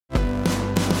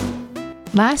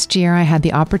Last year, I had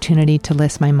the opportunity to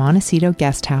list my Montecito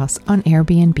guest house on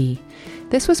Airbnb.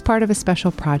 This was part of a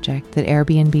special project that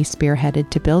Airbnb spearheaded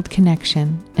to build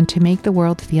connection and to make the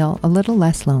world feel a little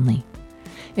less lonely.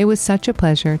 It was such a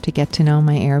pleasure to get to know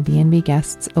my Airbnb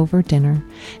guests over dinner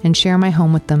and share my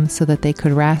home with them so that they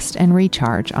could rest and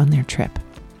recharge on their trip.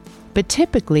 But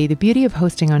typically, the beauty of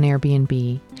hosting on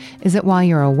Airbnb is that while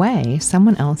you're away,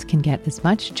 someone else can get as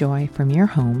much joy from your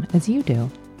home as you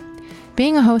do.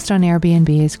 Being a host on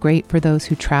Airbnb is great for those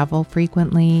who travel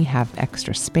frequently, have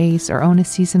extra space, or own a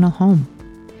seasonal home.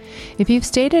 If you've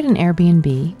stayed at an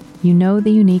Airbnb, you know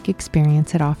the unique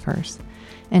experience it offers.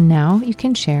 And now you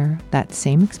can share that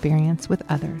same experience with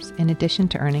others in addition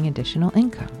to earning additional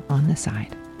income on the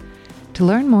side. To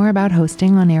learn more about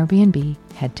hosting on Airbnb,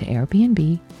 head to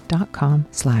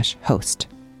airbnb.com/host.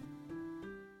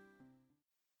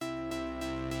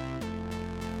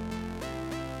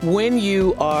 When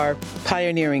you are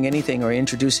pioneering anything or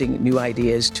introducing new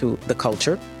ideas to the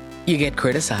culture, you get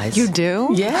criticized. You do?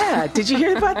 Yeah. Did you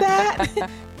hear about that?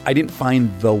 I didn't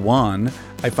find the one.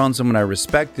 I found someone I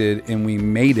respected, and we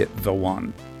made it the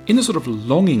one. In a sort of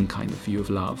longing kind of view of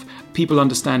love, people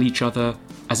understand each other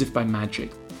as if by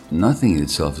magic. Nothing in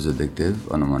itself is addictive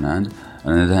on the one hand.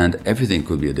 On the other hand, everything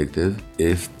could be addictive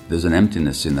if there's an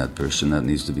emptiness in that person that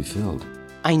needs to be filled.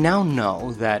 I now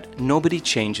know that nobody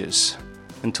changes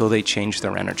until they change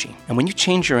their energy. And when you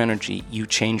change your energy, you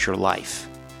change your life.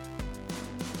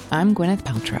 I'm Gwyneth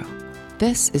Paltrow.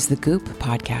 This is the Goop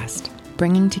Podcast,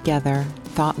 bringing together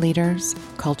thought leaders,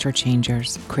 culture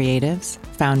changers, creatives,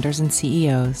 founders and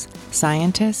CEOs,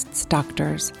 scientists,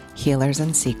 doctors, healers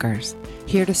and seekers,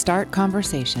 here to start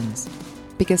conversations,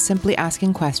 because simply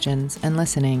asking questions and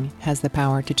listening has the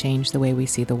power to change the way we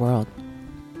see the world.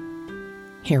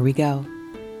 Here we go.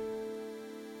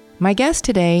 My guest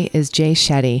today is Jay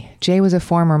Shetty. Jay was a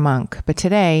former monk, but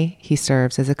today he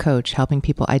serves as a coach helping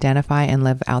people identify and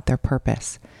live out their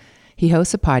purpose. He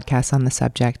hosts a podcast on the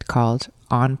subject called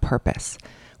On Purpose,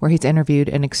 where he's interviewed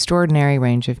an extraordinary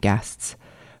range of guests,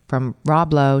 from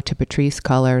Rob Lowe to Patrisse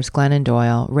Cullors, Glennon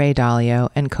Doyle, Ray Dalio,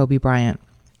 and Kobe Bryant.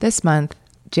 This month,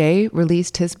 Jay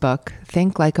released his book,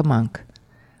 Think Like a Monk.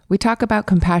 We talk about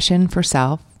compassion for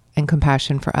self and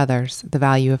compassion for others, the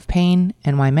value of pain,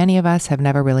 and why many of us have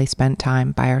never really spent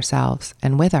time by ourselves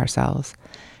and with ourselves,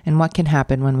 and what can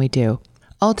happen when we do.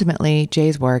 Ultimately,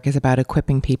 Jay's work is about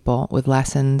equipping people with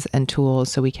lessons and tools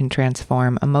so we can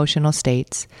transform emotional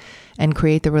states and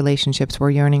create the relationships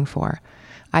we're yearning for.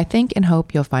 I think and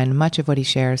hope you'll find much of what he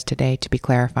shares today to be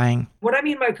clarifying. What I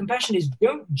mean by compassion is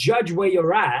don't judge where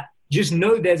you're at, just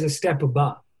know there's a step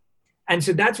above. And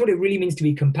so that's what it really means to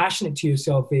be compassionate to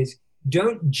yourself is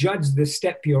don't judge the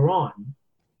step you're on.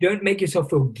 Don't make yourself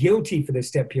feel guilty for the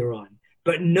step you're on,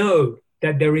 but know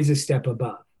that there is a step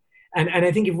above. And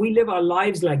I think if we live our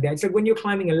lives like that, it's like when you're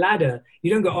climbing a ladder,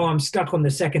 you don't go, oh, I'm stuck on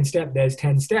the second step. There's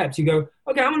 10 steps. You go,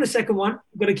 okay, I'm on the second one.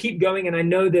 I've got to keep going. And I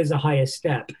know there's a higher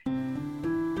step.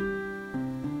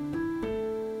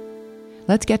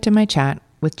 Let's get to my chat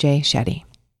with Jay Shetty.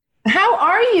 How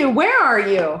are you? Where are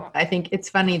you? I think it's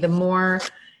funny. The more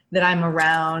that I'm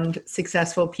around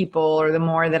successful people or the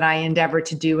more that I endeavor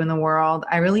to do in the world,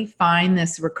 I really find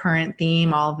this recurrent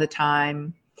theme all the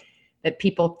time that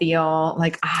people feel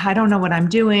like, I don't know what I'm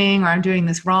doing, or I'm doing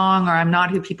this wrong, or I'm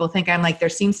not who people think I'm. Like, there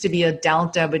seems to be a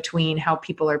delta between how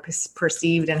people are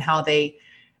perceived and how they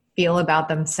feel about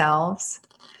themselves.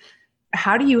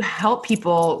 How do you help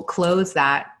people close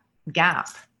that gap?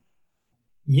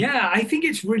 Yeah, I think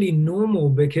it's really normal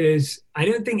because I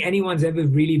don't think anyone's ever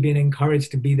really been encouraged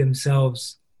to be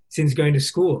themselves since going to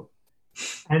school.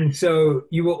 And so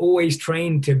you were always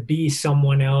trained to be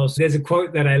someone else. There's a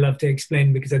quote that I love to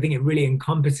explain because I think it really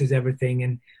encompasses everything.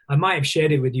 And I might have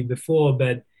shared it with you before,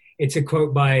 but it's a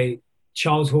quote by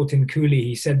Charles Horton Cooley.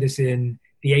 He said this in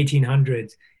the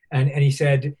 1800s. And he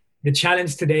said, the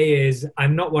challenge today is,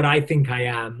 I'm not what I think I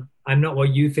am. I'm not what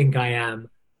you think I am.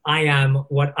 I am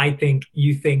what I think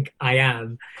you think I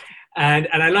am. And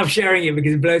I love sharing it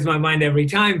because it blows my mind every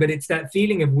time, but it's that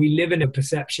feeling of we live in a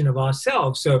perception of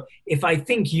ourselves. So if I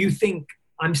think you think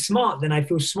I'm smart, then I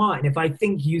feel smart. And if I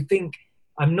think you think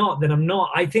I'm not, then I'm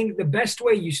not. I think the best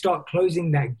way you start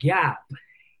closing that gap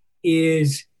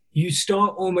is you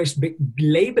start almost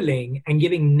labeling and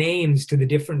giving names to the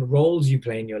different roles you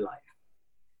play in your life.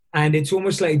 And it's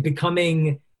almost like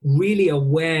becoming really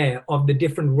aware of the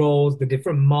different roles, the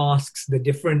different masks, the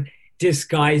different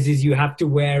disguises you have to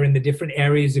wear in the different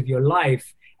areas of your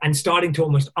life, and starting to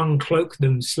almost uncloak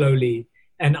them slowly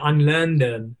and unlearn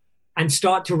them and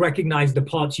start to recognize the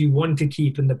parts you want to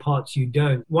keep and the parts you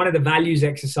don't. One of the values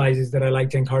exercises that I like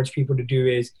to encourage people to do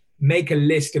is make a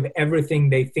list of everything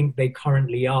they think they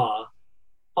currently are,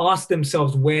 ask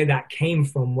themselves where that came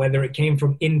from, whether it came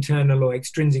from internal or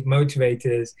extrinsic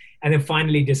motivators, and then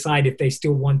finally decide if they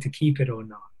still want to keep it or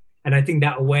not. And I think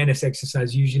that awareness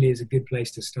exercise usually is a good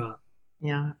place to start.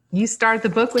 Yeah. You start the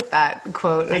book with that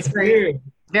quote. It's very,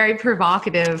 very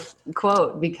provocative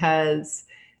quote, because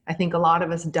I think a lot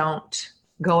of us don't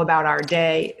go about our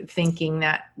day thinking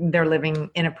that they're living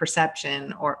in a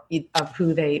perception or of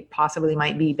who they possibly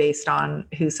might be based on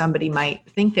who somebody might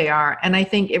think they are. And I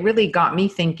think it really got me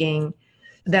thinking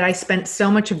that I spent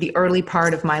so much of the early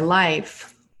part of my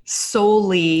life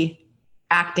solely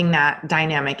acting that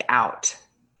dynamic out.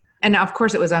 And of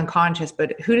course it was unconscious,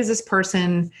 but who does this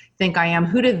person think I am?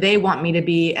 Who do they want me to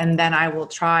be? And then I will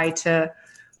try to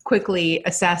quickly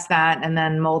assess that and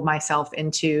then mold myself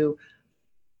into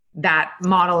that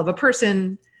model of a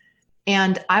person.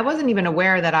 And I wasn't even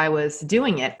aware that I was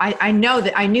doing it. I knew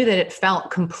that it felt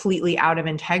completely out of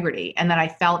integrity, and that I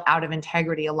felt out of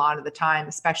integrity a lot of the time,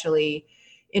 especially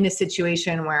in a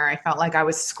situation where I felt like I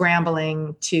was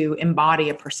scrambling to embody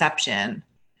a perception.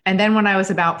 And then when I was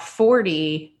about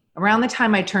 40, around the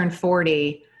time I turned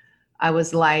 40, I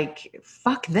was like,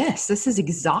 fuck this. This is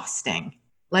exhausting.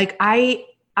 Like I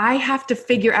have to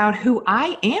figure out who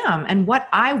I am and what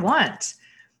I want.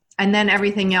 And then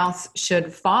everything else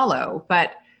should follow.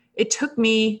 But it took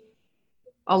me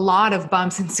a lot of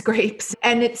bumps and scrapes.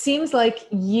 And it seems like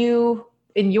you,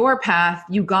 in your path,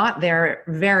 you got there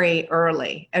very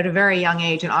early, at a very young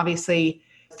age. And obviously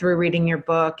through reading your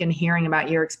book and hearing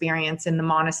about your experience in the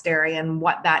monastery and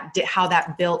what that did, how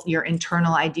that built your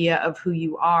internal idea of who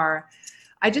you are.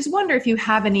 I just wonder if you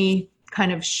have any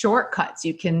kind of shortcuts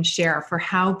you can share for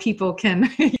how people can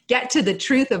get to the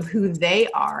truth of who they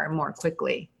are more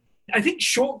quickly. I think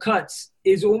shortcuts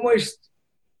is almost,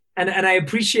 and I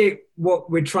appreciate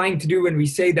what we're trying to do when we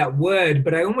say that word,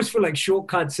 but I almost feel like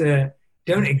shortcuts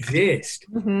don't exist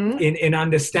in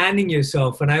understanding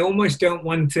yourself. And I almost don't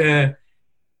want to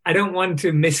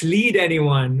mislead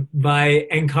anyone by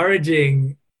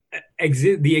encouraging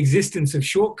the existence of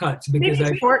shortcuts, because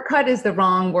maybe shortcut is the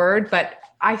wrong word, but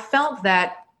I felt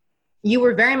that you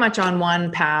were very much on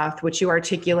one path, which you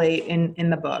articulate in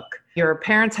the book. Your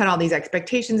parents had all these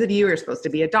expectations of you. You're supposed to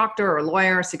be a doctor or a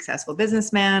lawyer, a successful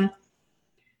businessman.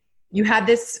 You had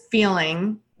this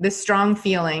feeling, this strong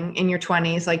feeling in your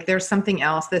 20s, like there's something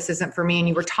else, this isn't for me. And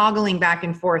you were toggling back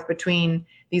and forth between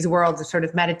these worlds of sort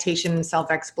of meditation and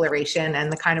self-exploration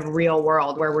and the kind of real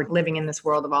world where we're living in this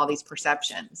world of all these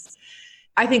perceptions.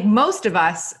 I think most of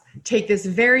us take this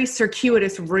very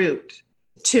circuitous route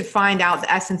to find out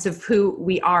the essence of who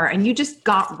we are. And you just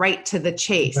got right to the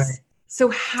chase. Right. So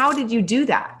how did you do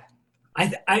that?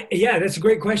 Yeah, that's a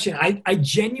great question. I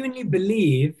genuinely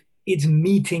believe it's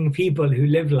meeting people who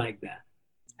live like that.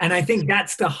 And I think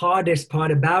that's the hardest part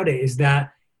about it, is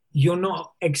that you're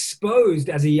not exposed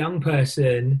as a young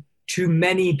person to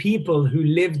many people who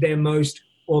live their most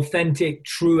authentic,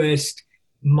 truest,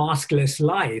 maskless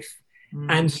life.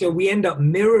 And so we end up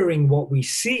mirroring what we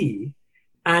see.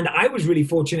 And I was really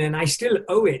fortunate, and I still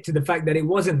owe it to the fact that it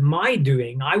wasn't my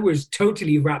doing. I was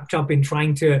totally wrapped up in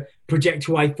trying to project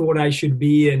who I thought I should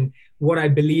be and what I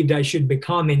believed I should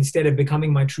become instead of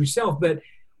becoming my true self. But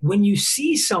when you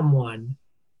see someone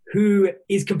who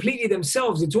is completely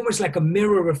themselves, it's almost like a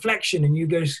mirror reflection, and you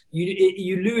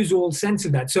lose all sense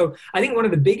of that. So I think one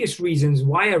of the biggest reasons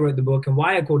why I wrote the book and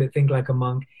why I called it Think Like a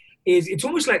Monk is it's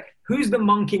almost like, who's the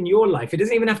monk in your life? It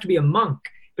doesn't even have to be a monk,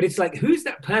 but it's like, who's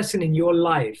that person in your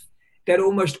life that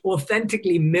almost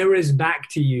authentically mirrors back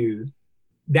to you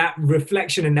that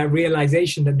reflection and that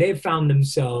realization that they've found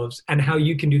themselves, and how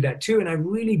you can do that too. And I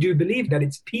really do believe that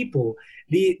it's people.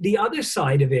 The other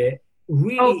side of it,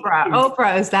 really,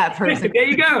 Oprah is that person. There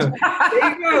you go.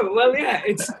 Well, yeah,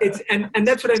 it's and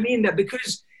that's what I mean, that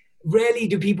because rarely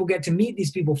do people get to meet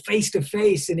these people face to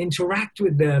face and interact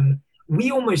with them,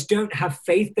 we almost don't have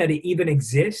faith that it even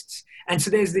exists. And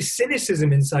so there's this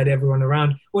cynicism inside everyone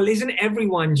around, well, isn't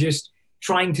everyone just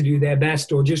trying to do their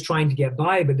best or just trying to get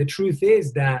by? But the truth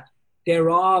is that there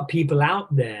are people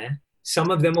out there.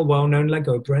 Some of them are well known like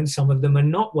Oprah, and some of them are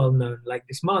not well known like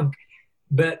this monk.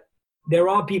 But there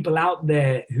are people out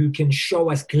there who can show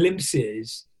us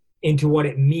glimpses into what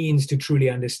it means to truly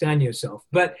understand yourself.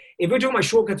 But if we're talking about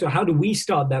shortcuts or how do we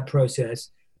start that process,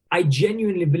 I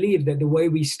genuinely believe that the way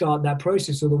we start that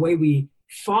process, or the way we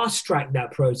fast track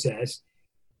that process,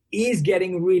 is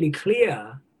getting really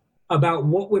clear about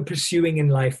what we're pursuing in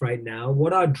life right now,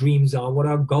 what our dreams are, what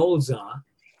our goals are,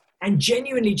 and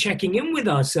genuinely checking in with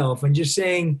ourselves and just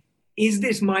saying, is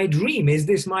this my dream? Is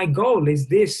this my goal? Is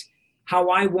this how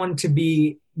I want to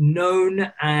be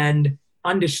known and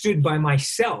understood by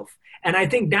myself. And I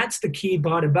think that's the key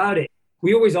part about it.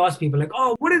 We always ask people like,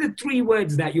 oh, what are the 3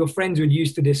 words that your friends would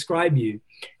use to describe you?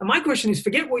 And my question is,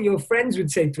 forget what your friends would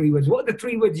say 3 words. What are the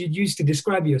 3 words you'd use to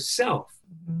describe yourself?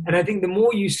 Mm-hmm. And I think the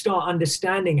more you start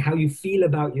understanding how you feel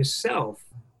about yourself,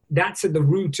 that's at the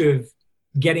root of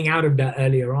getting out of that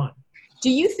earlier on. Do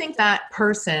you think that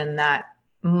person, that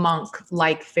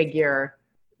monk-like figure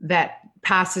that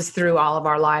passes through all of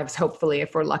our lives, hopefully,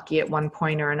 if we're lucky at one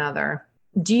point or another,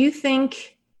 do you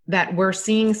think that we're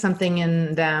seeing something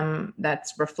in them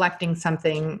that's reflecting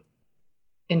something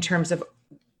in terms of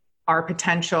our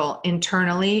potential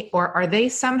internally, or are they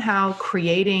somehow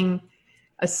creating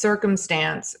a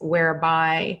circumstance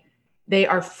whereby they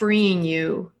are freeing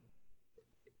you?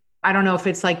 I don't know if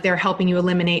it's like they're helping you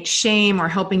eliminate shame or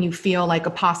helping you feel like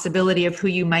a possibility of who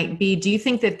you might be. Do you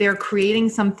think that they're creating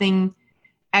something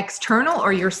external,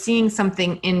 or you're seeing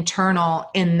something internal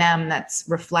in them that's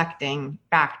reflecting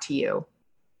back to you?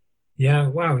 Yeah,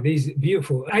 wow, these are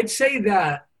beautiful. I'd say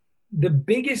that the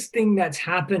biggest thing that's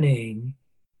happening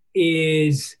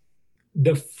is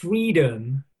the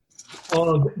freedom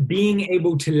of being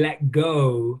able to let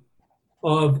go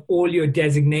of all your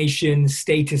designations,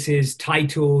 statuses,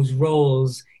 titles,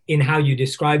 roles in how you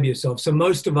describe yourself. So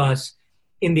most of us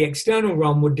in the external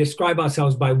realm would describe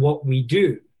ourselves by what we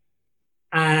do.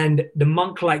 And the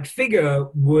monk-like figure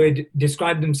would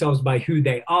describe themselves by who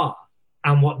they are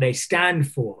and what they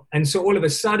stand for. And so all of a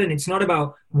sudden, it's not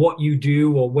about what you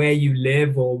do or where you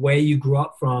live or where you grew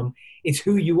up from. It's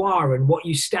who you are and what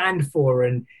you stand for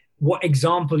and what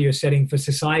example you're setting for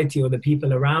society or the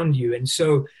people around you. And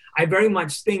so I very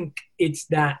much think it's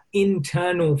that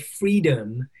internal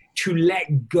freedom to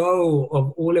let go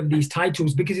of all of these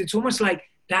titles, because it's almost like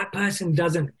that person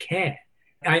doesn't care.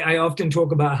 I often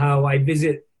talk about how I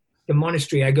visit the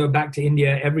monastery. I go back to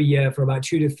India every year for about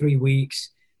 2 to 3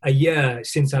 weeks a year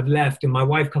since I've left, and my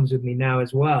wife comes with me now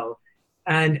as well.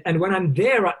 And when I'm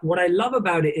there, what I love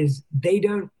about it is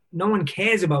no one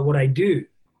cares about what I do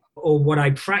or what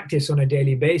I practice on a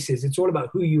daily basis. It's all about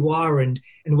who you are and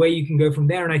where you can go from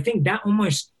there. And I think that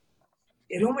almost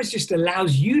just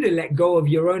allows you to let go of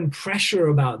your own pressure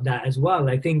about that as well.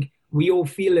 I think we all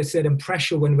feel a certain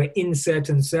pressure when we're in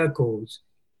certain circles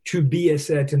to be a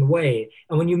certain way.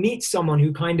 And when you meet someone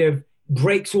who kind of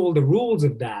breaks all the rules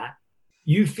of that,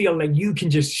 you feel like you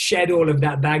can just shed all of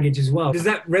that baggage as well. Does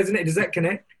that resonate? Does that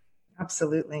connect?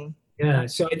 Absolutely. Yeah.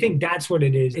 So I think that's what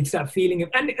it is. It's that feeling of,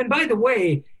 and by the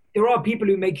way, there are people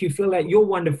who make you feel like you're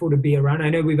wonderful to be around. I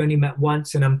know we've only met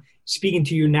once and I'm speaking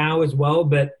to you now as well,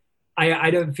 but I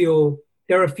don't feel,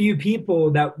 there are a few people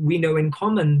that we know in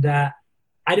common that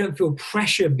I don't feel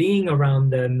pressure being around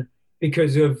them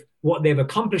because of what they've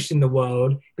accomplished in the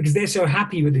world, because they're so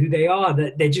happy with who they are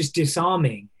that they're just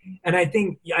disarming. And I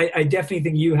think, I definitely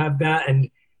think you have that. And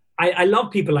I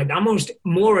love people like that. I'm almost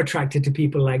more attracted to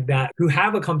people like that who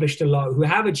have accomplished a lot, who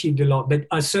have achieved a lot, but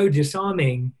are so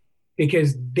disarming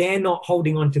because they're not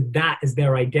holding on to that as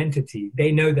their identity.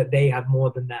 They know that they have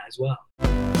more than that as well.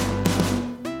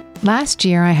 Last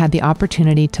year, I had the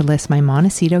opportunity to list my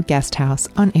Montecito guest house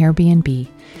on Airbnb.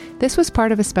 This was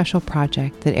part of a special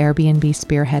project that Airbnb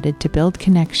spearheaded to build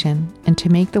connection and to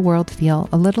make the world feel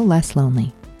a little less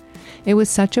lonely. It was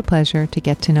such a pleasure to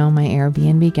get to know my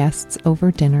Airbnb guests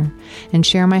over dinner and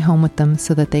share my home with them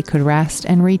so that they could rest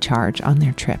and recharge on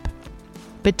their trip.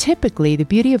 But typically, the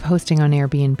beauty of hosting on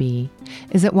Airbnb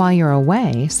is that while you're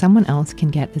away, someone else can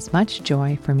get as much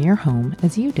joy from your home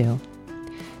as you do.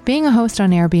 Being a host on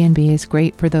Airbnb is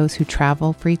great for those who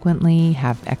travel frequently,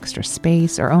 have extra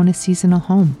space, or own a seasonal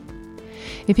home.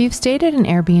 If you've stayed at an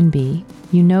Airbnb,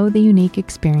 you know the unique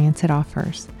experience it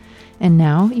offers. And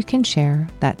now you can share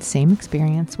that same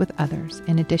experience with others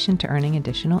in addition to earning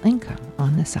additional income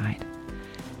on the side.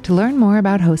 To learn more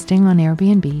about hosting on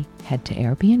Airbnb, head to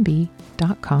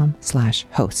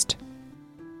airbnb.com/host.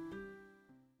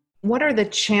 What are the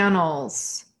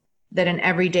channels that an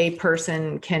everyday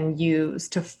person can use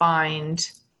to find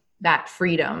that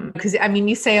freedom? Because I mean,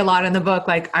 you say a lot in the book,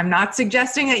 like, I'm not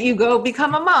suggesting that you go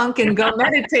become a monk and go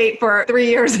meditate for 3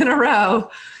 years in a row.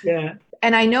 Yeah.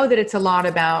 And I know that it's a lot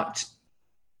about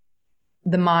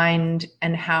the mind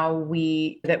and how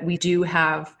we do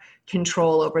have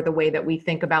control over the way that we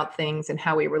think about things and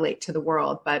how we relate to the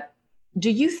world. But do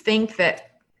you think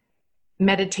that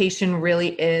meditation really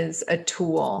is a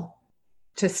tool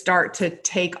to start to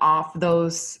take off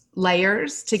those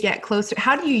layers to get closer?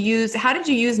 How did you use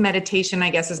meditation,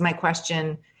 I guess is my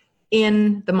question,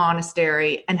 in the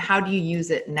monastery, and how do you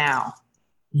use it now?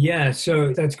 Yeah,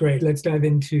 so that's great. Let's dive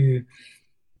into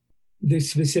the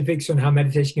specifics on how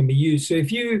meditation can be used. So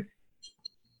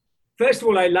First of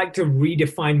all, I like to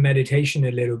redefine meditation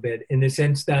a little bit in the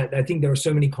sense that I think there are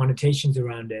so many connotations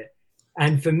around it.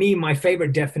 And for me, my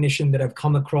favorite definition that I've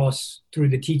come across through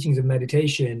the teachings of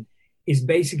meditation is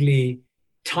basically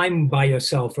time by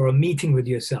yourself or a meeting with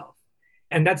yourself.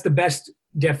 And that's the best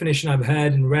definition I've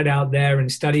heard and read out there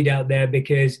and studied out there,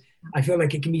 because I feel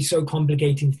like it can be so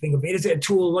complicating to think of, is it a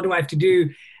tool? What do I have to do?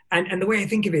 And the way I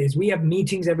think of it is we have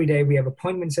meetings every day. We have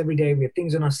appointments every day. We have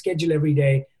things on our schedule every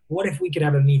day. What if we could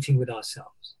have a meeting with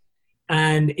ourselves?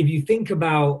 And if you think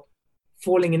about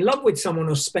falling in love with someone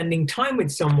or spending time with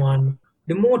someone,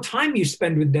 the more time you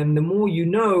spend with them, the more you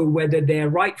know whether they're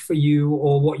right for you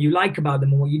or what you like about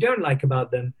them or what you don't like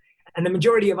about them. And the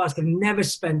majority of us have never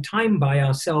spent time by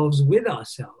ourselves with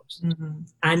ourselves. Mm-hmm.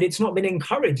 And it's not been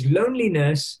encouraged.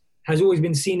 Loneliness has always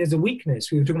been seen as a weakness.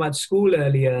 We were talking about school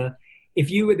earlier. If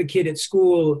you were the kid at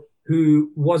school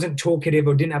who wasn't talkative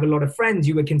or didn't have a lot of friends,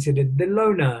 you were considered the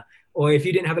loner. Or if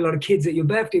you didn't have a lot of kids at your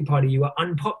birthday party, you were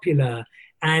unpopular.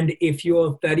 And if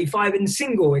you're 35 and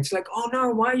single, it's like, oh no,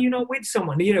 why are you not with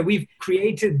someone? You know, we've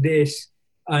created this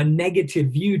negative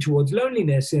view towards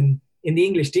loneliness. And in the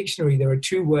English dictionary, there are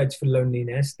two words for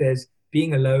loneliness. There's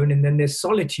being alone and then there's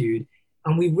solitude.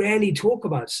 And we rarely talk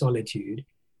about solitude.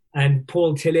 And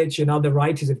Paul Tillich and other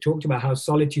writers have talked about how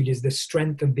solitude is the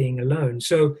strength of being alone.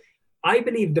 So I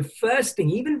believe the first thing,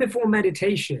 even before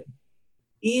meditation,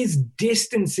 is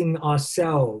distancing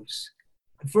ourselves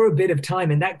for a bit of time.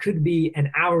 And that could be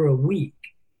an hour a week.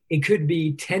 It could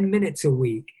be 10 minutes a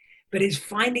week. But it's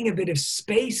finding a bit of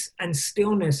space and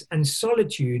stillness and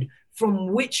solitude from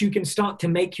which you can start to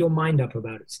make your mind up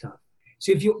about stuff.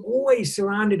 So if you're always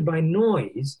surrounded by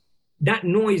noise, that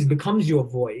noise becomes your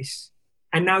voice.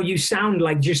 And now you sound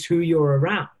like just who you're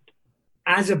around,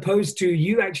 as opposed to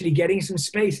you actually getting some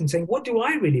space and saying, what do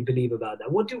I really believe about that?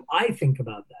 What do I think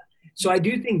about that? So I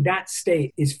do think that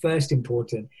state is first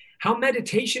important. How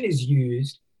meditation is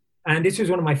used, and this was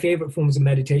one of my favorite forms of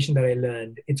meditation that I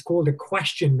learned, it's called a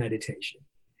question meditation.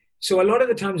 So a lot of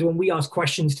the times when we ask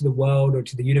questions to the world or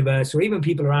to the universe or even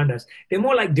people around us, they're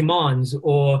more like demands,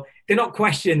 or they're not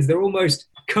questions, they're almost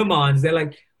commands. They're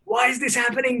like, why is this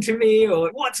happening to me? Or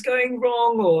what's going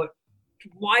wrong? Or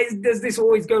why does this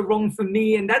always go wrong for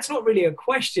me? And that's not really a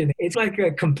question. It's like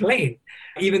a complaint,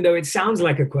 even though it sounds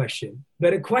like a question.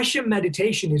 But a question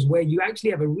meditation is where you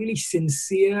actually have a really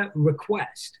sincere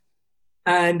request.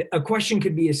 And a question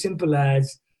could be as simple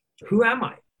as, who am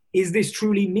I? Is this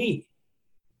truly me?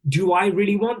 Do I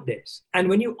really want this? And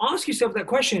when you ask yourself that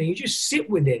question and you just sit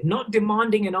with it, not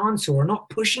demanding an answer or not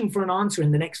pushing for an answer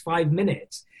in the next 5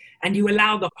 minutes, and you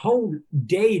allow the whole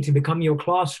day to become your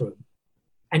classroom,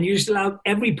 and you just allow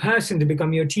every person to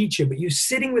become your teacher, but you're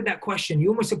sitting with that question,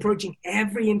 you're almost approaching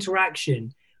every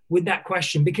interaction with that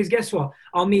question. Because guess what?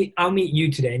 I'll meet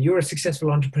you today and you're a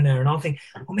successful entrepreneur, and I'll think,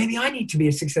 well, maybe I need to be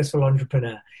a successful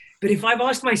entrepreneur. But if I've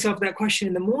asked myself that question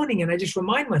in the morning and I just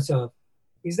remind myself,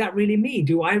 is that really me?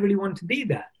 Do I really want to be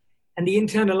that? And the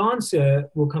internal answer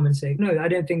will come and say, no, I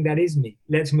don't think that is me.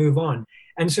 Let's move on.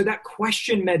 And so that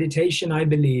question meditation, I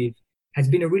believe, has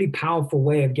been a really powerful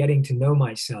way of getting to know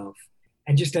myself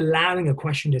and just allowing a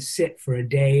question to sit for a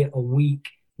day, a week,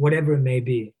 whatever it may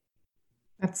be.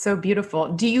 That's so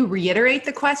beautiful. Do you reiterate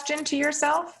the question to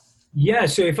yourself? Yeah.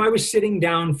 So if I was sitting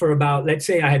down for about, let's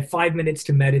say I had 5 minutes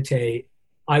to meditate,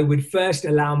 I would first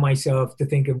allow myself to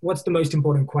think of what's the most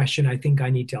important question I think I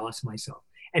need to ask myself.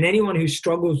 And anyone who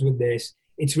struggles with this,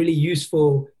 it's really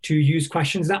useful to use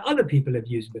questions that other people have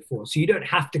used before. So you don't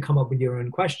have to come up with your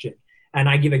own question. And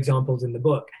I give examples in the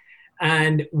book.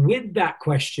 And with that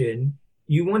question,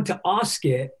 you want to ask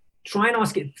it, try and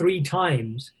ask it 3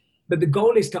 times, but the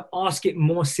goal is to ask it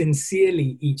more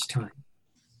sincerely each time.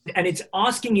 And it's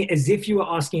asking it as if you were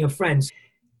asking a friend.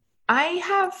 I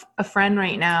have a friend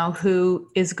right now who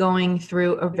is going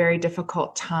through a very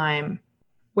difficult time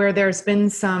where there's been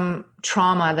some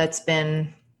trauma that's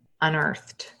been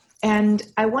unearthed. And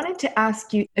I wanted to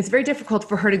ask you, it's very difficult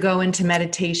for her to go into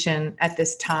meditation at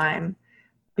this time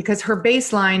because her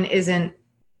baseline isn't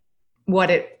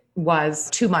what it was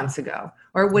 2 months ago,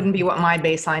 or it wouldn't be what my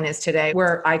baseline is today,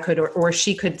 where I could, or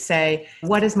she could say,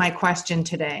 what is my question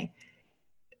today?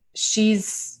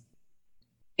 She's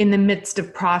in the midst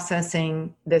of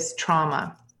processing this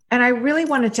trauma. And I really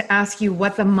wanted to ask you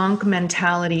what the monk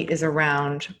mentality is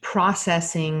around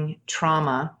processing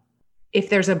trauma. If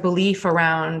there's a belief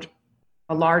around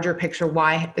a larger picture,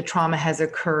 why the trauma has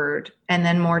occurred. And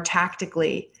then more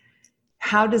tactically,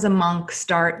 how does a monk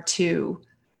start to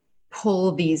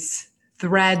pull these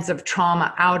threads of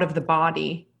trauma out of the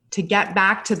body to get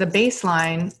back to the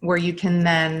baseline where you can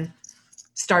then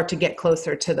start to get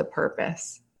closer to the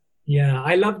purpose? Yeah,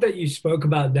 I love that you spoke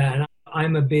about that. And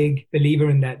I'm a big believer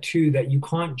in that too, that you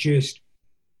can't just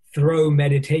throw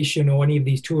meditation or any of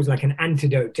these tools like an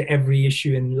antidote to every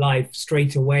issue in life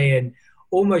straight away. And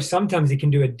almost sometimes it can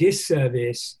do a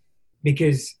disservice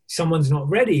because someone's not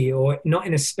ready or not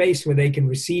in a space where they can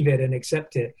receive it and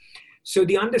accept it. So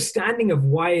the understanding of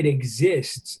why it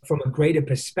exists from a greater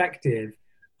perspective,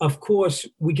 of course,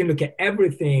 we can look at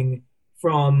everything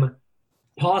from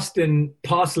past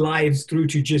lives through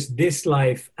to just this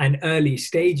life and early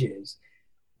stages.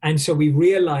 And so we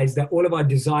realize that all of our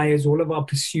desires, all of our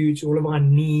pursuits, all of our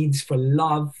needs for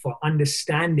love, for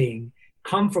understanding,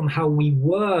 come from how we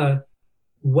were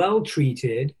well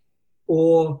treated,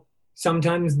 or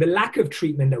sometimes the lack of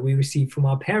treatment that we received from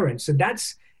our parents. So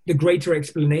that's the greater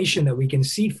explanation that we can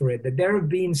see for it, that there have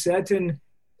been certain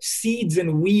seeds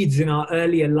and weeds in our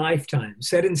earlier lifetime,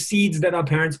 certain seeds that our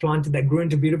parents planted that grew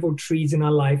into beautiful trees in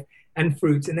our life and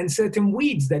fruits, and then certain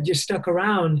weeds that just stuck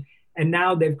around, and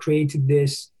now they've created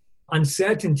this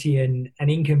uncertainty and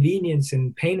inconvenience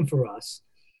and pain for us.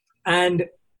 And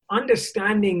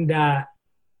understanding that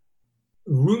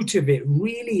root of it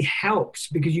really helps,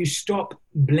 because you stop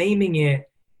blaming it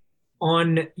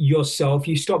on yourself,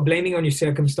 you stop blaming on your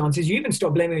circumstances, you even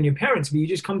stop blaming on your parents, but you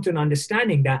just come to an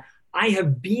understanding that I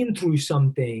have been through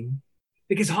something.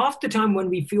 Because half the time when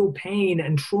we feel pain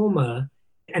and trauma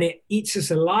and it eats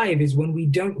us alive is when we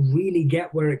don't really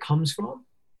get where it comes from.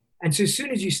 And so as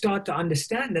soon as you start to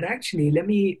understand that, actually, let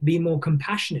me be more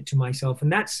compassionate to myself.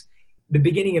 And that's the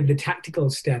beginning of the tactical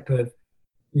step of,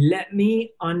 let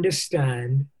me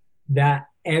understand that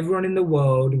everyone in the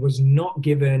world was not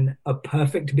given a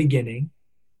perfect beginning,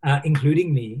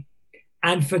 including me.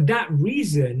 And for that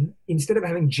reason, instead of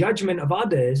having judgment of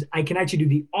others, I can actually do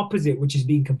the opposite, which is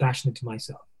being compassionate to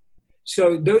myself.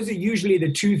 So those are usually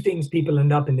the two things people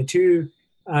end up in, the two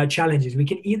challenges. We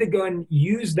can either go and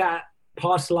use that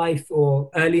past life or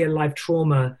earlier life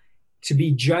trauma to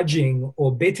be judging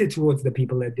or bitter towards the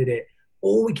people that did it,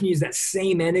 or we can use that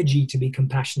same energy to be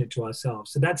compassionate to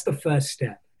ourselves. So that's the first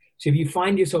step. So if you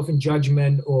find yourself in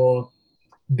judgment or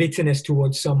bitterness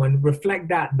towards someone, reflect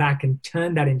that back and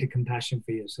turn that into compassion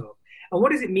for yourself. And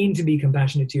what does it mean to be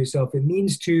compassionate to yourself? It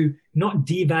means to not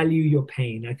devalue your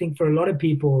pain. I think for a lot of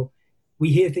people, we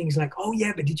hear things like, oh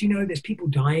yeah, but did you know there's people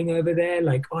dying over there?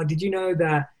 Like, oh, did you know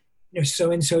that,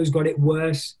 so-and-so's got it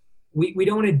worse? We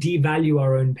don't want to devalue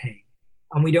our own pain,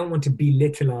 and we don't want to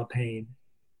belittle our pain.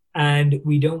 And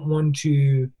we don't want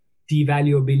to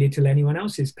devalue or belittle anyone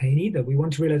else's pain either. We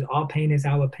want to realize our pain is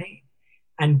our pain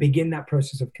and begin that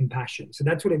process of compassion. So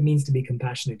that's what it means to be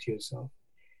compassionate to yourself.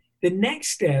 The next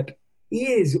step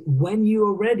is, when you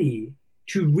are ready,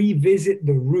 to revisit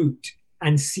the root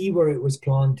and see where it was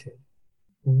planted.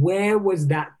 Where was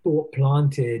that thought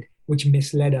planted which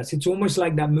misled us? It's almost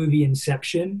like that movie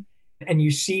Inception, and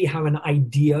you see how an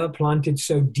idea planted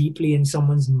so deeply in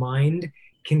someone's mind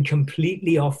can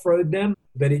completely off-road them.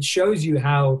 But it shows you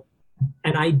how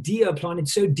an idea planted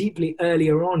so deeply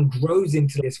earlier on grows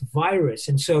into this virus.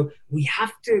 And so we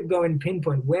have to go and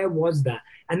pinpoint, where was that?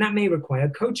 And that may require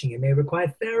coaching. It may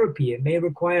require therapy. It may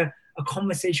require a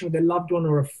conversation with a loved one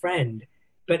or a friend.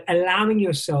 But allowing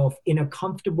yourself in a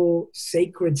comfortable,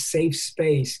 sacred, safe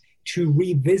space to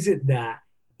revisit that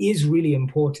is really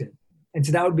important. And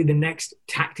so that would be the next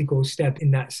tactical step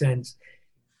in that sense.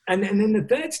 And then the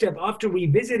third step after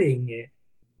revisiting it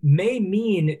may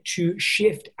mean to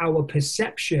shift our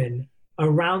perception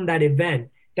around that event.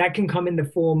 That can come in the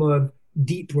form of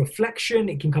deep reflection.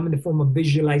 It can come in the form of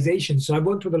visualization. So I've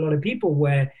worked with a lot of people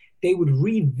where they would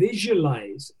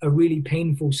re-visualize a really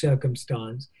painful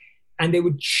circumstance, and they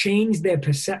would change their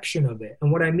perception of it.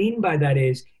 And what I mean by that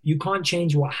is, you can't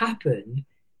change what happened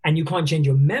and you can't change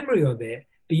your memory of it,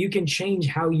 but you can change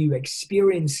how you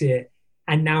experience it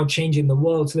and now change in the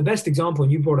world. So the best example,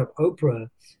 and you brought up Oprah,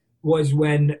 was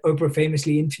when Oprah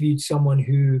famously interviewed someone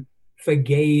who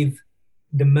forgave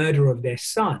the murder of their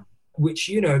son,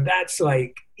 which, that's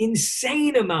like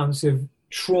insane amounts of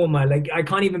trauma. Like, I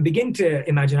can't even begin to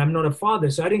imagine. I'm not a father,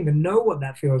 so I don't even know what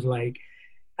that feels like.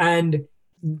 And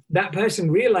that person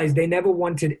realized they never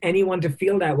wanted anyone to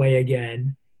feel that way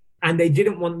again. And they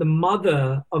didn't want the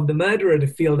mother of the murderer to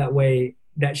feel that way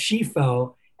that she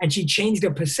felt. And she changed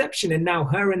her perception. And now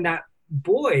her and that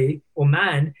boy or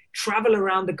man travel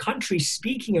around the country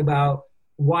speaking about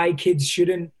why kids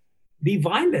shouldn't be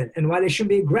violent and why they shouldn't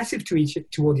be aggressive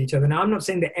towards each other. Now, I'm not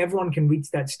saying that everyone can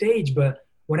reach that stage, but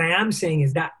what I am saying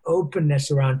is that openness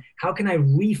around, how can I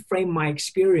reframe my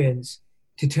experience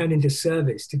to turn into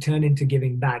service, to turn into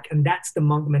giving back? And that's the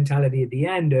monk mentality at the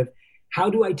end of, how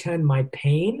do I turn my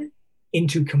pain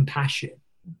into compassion?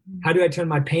 How do I turn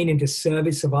my pain into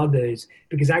service of others?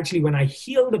 Because actually, when I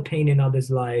heal the pain in others'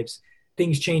 lives,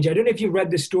 things change. I don't know if you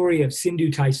read the story of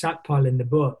Sindhu Tai Satpal in the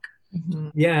book. Mm-hmm.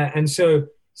 Yeah. And so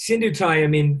Sindhu Tai, I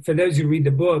mean, for those who read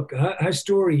the book, her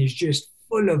story is just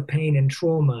full of pain and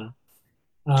trauma.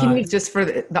 Can you just, for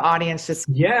the audience, just...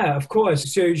 Yeah, of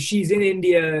course. So she's in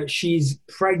India, she's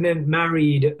pregnant,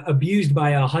 married, abused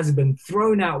by her husband,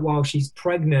 thrown out while she's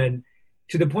pregnant,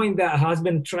 to the point that her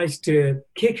husband tries to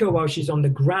kick her while she's on the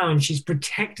ground. She's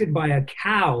protected by a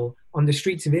cow on the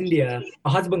streets of India.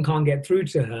 Her husband can't get through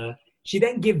to her. She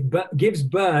then gives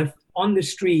birth on the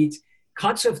street,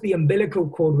 cuts off the umbilical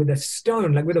cord with a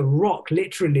stone, like with a rock,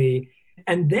 literally.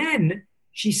 And then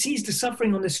she sees the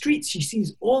suffering on the streets. She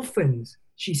sees orphans.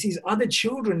 She sees other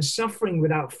children suffering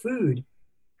without food.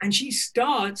 And she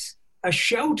starts a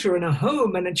shelter and a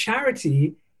home and a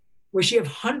charity where she has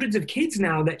hundreds of kids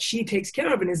now that she takes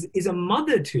care of and is a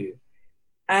mother to.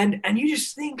 And you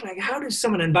just think, like, how does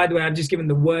someone, and by the way, I've just given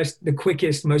the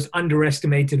quickest, most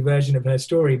underestimated version of her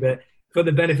story, but for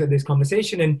the benefit of this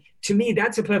conversation. And to me,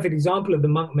 that's a perfect example of the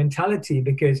monk mentality,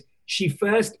 because she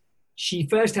first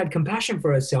had compassion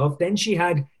for herself, then she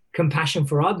had compassion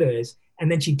for others, and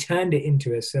then she turned it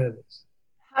into a service.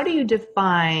 How do you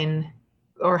define,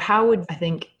 or how would,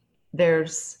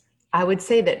 I would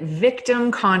say that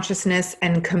victim consciousness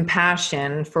and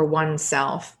compassion for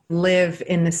oneself live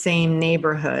in the same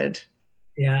neighborhood.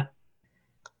 Yeah.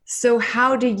 So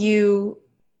how do you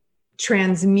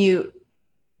transmute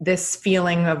this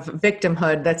feeling of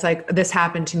victimhood that's like, this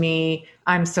happened to me,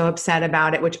 I'm so upset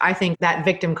about it, which I think that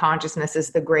victim consciousness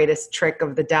is the greatest trick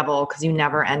of the devil, because you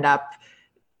never end up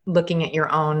looking at your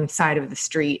own side of the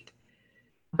street.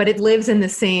 But it lives in the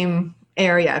same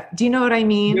area. Do you know what I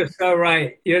mean? You're so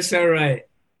right.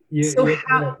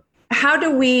 How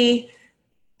do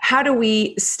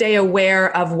we stay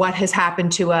aware of what has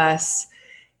happened to us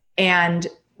and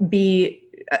be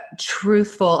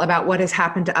truthful about what has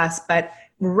happened to us, but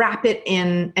wrap it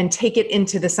in and take it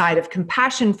into the side of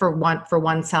compassion for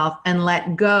oneself, and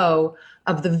let go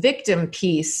of the victim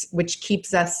piece, which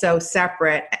keeps us so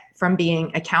separate from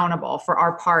being accountable for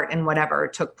our part in whatever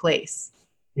took place?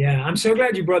 Yeah, I'm so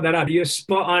glad you brought that up. You're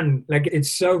spot on. Like,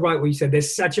 it's so right what you said.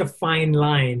 There's such a fine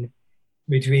line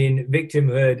between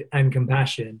victimhood and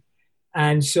compassion.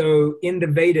 And so in the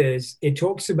Vedas, it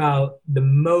talks about the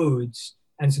modes.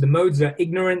 And so the modes are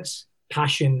ignorance,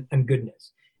 passion, and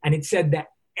goodness. And it said that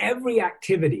every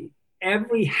activity,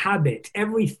 every habit,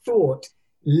 every thought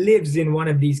lives in one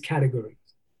of these categories.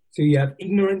 So you have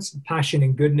ignorance, passion,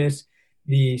 and goodness.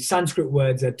 The Sanskrit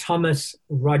words are tamas,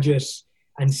 rajas,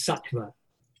 and sattva.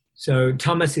 So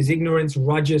tamas is ignorance,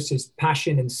 rajas is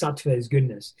passion, and sattva is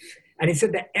goodness. And it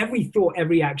said that every thought,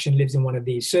 every action lives in one of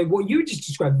these. So what you just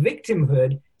described,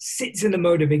 victimhood, sits in the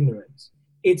mode of ignorance.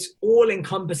 It's all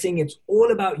encompassing. It's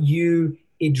all about you.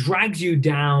 It drags you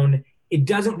down. It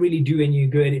doesn't really do any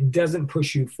good. It doesn't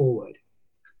push you forward.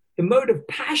 The mode of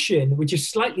passion, which is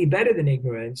slightly better than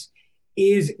ignorance,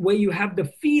 is where you have the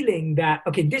feeling that,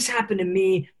 okay, this happened to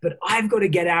me, but I've got to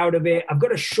get out of it. I've got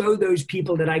to show those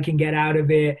people that I can get out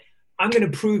of it. I'm going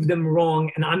to prove them wrong,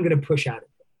 and I'm going to push out of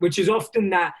it, which is often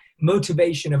that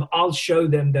motivation of, I'll show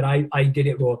them that I did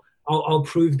it, or I'll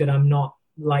prove that I'm not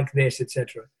like this,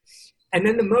 etc. And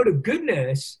then the mode of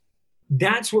goodness,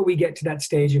 that's where we get to that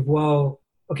stage of, well,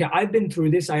 okay, I've been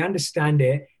through this. I understand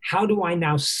it. How do I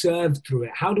now serve through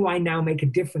it? How do I now make a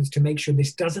difference to make sure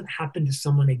this doesn't happen to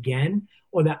someone again,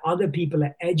 or that other people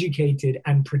are educated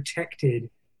and protected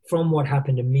from what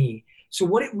happened to me? So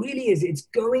what it really is, it's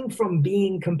going from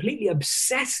being completely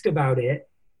obsessed about it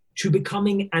to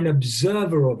becoming an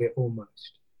observer of it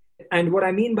almost. And what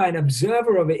I mean by an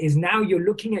observer of it is now you're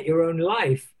looking at your own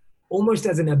life almost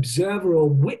as an observer or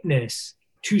witness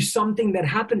to something that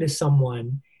happened to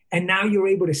someone. And now you're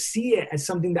able to see it as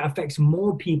something that affects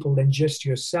more people than just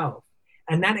yourself.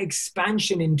 And that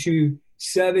expansion into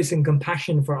service and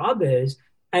compassion for others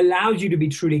allows you to be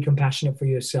truly compassionate for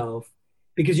yourself,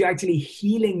 because you're actually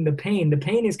healing the pain. The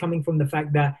pain is coming from the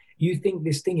fact that you think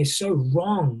this thing is so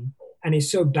wrong and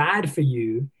is so bad for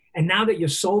you. And now that you're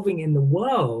solving in the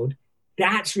world,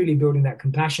 that's really building that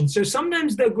compassion. So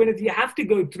sometimes though, Gwyneth, you have to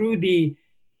go through the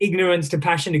ignorance to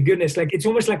passion to goodness. Like, it's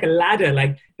almost like a ladder,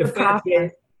 like the first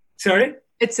year. Sorry?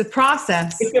 It's a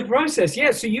process. It's a process,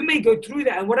 yeah. So you may go through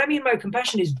that. And what I mean by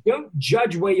compassion is, don't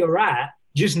judge where you're at.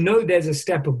 Just know there's a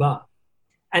step above.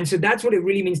 And so that's what it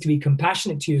really means to be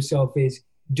compassionate to yourself, is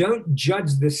don't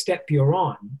judge the step you're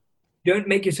on. Don't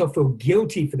make yourself feel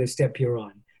guilty for the step you're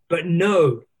on, but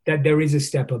know that there is a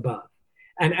step above.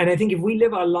 And I think if we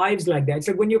live our lives like that, it's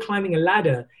like when you're climbing a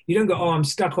ladder, you don't go, oh, I'm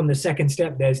stuck on the second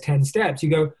step, there's 10 steps. You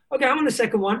go, okay, I'm on the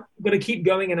second one, I've got to keep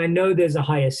going, and I know there's a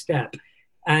higher step.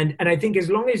 And I think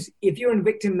if you're in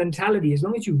victim mentality, as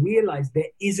long as you realize there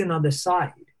is another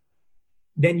side,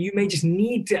 then you may just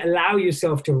need to allow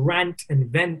yourself to rant and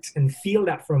vent and feel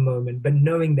that for a moment, but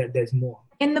knowing that there's more.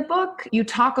 In the book, you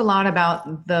talk a lot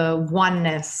about the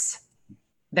oneness,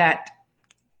 that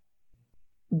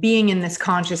being in this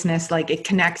consciousness, like it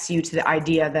connects you to the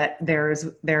idea that there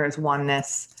is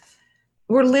oneness.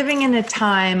 We're living in a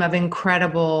time of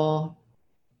incredible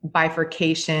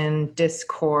bifurcation,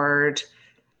 discord,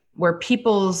 where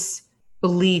people's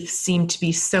beliefs seem to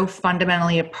be so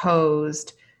fundamentally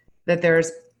opposed that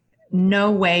there's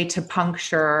no way to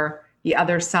puncture the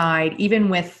other side, even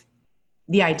with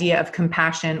the idea of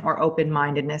compassion or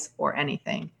open-mindedness or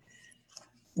anything.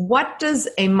 What does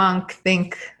a monk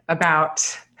think about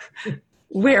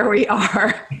where we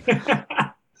are?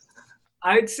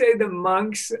 I'd say the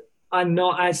monks are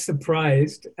not as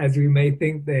surprised as we may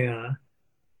think they are.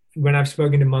 When I've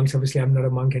spoken to monks, obviously I'm not a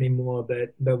monk anymore,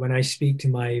 but when I speak to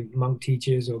my monk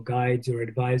teachers or guides or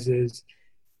advisors,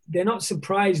 they're not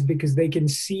surprised because they can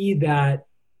see that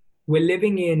we're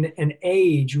living in an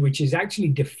age which is actually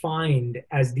defined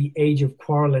as the age of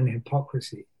quarrel and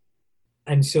hypocrisy.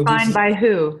 And so defined by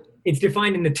who? It's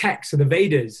defined in the text, so the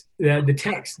Vedas, the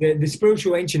text, the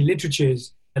spiritual ancient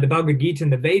literatures, the Bhagavad Gita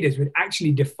and the Vedas would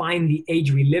actually define the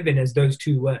age we live in as those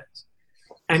two words.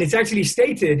 And it's actually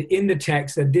stated in the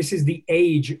text that this is the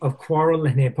age of quarrel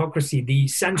and hypocrisy. The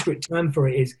Sanskrit term for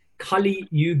it is Kali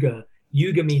Yuga.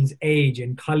 Yuga means age,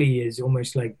 and Kali is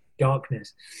almost like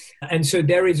darkness. And so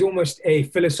there is almost a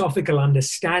philosophical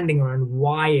understanding around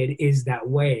why it is that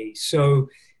way. So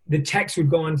the text would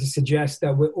go on to suggest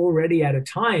that we're already at a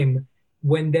time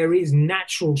when there is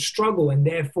natural struggle, and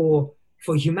therefore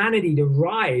for humanity to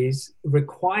rise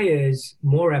requires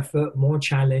more effort, more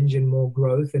challenge, and more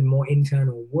growth and more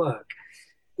internal work.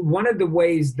 One of the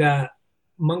ways that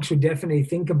monks would definitely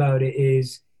think about it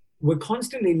is we're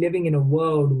constantly living in a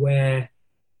world where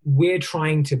we're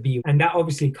trying to be, and that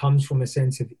obviously comes from a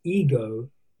sense of ego.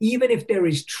 Even if there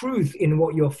is truth in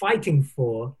what you're fighting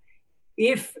for,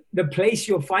 if the place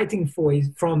you're fighting for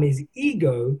is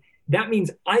ego, that means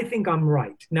I think I'm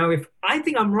right. Now, if I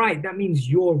think I'm right, that means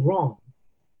you're wrong.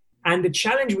 And the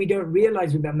challenge we don't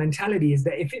realize with that mentality is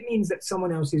that if it means that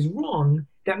someone else is wrong,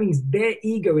 that means their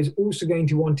ego is also going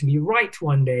to want to be right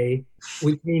one day,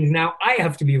 which means now I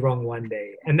have to be wrong one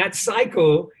day. And that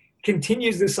cycle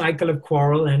continues the cycle of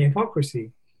quarrel and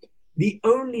hypocrisy. The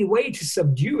only way to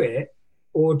subdue it,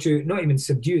 or to not even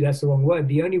subdue, that's the wrong word.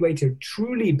 The only way to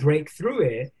truly break through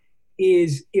it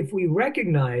is if we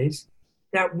recognize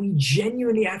that we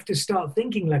genuinely have to start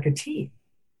thinking like a team.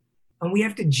 And we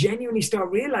have to genuinely start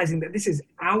realizing that this is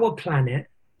our planet.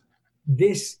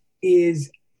 This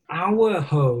is our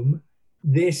home.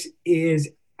 This is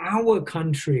our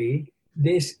country.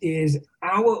 This is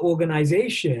our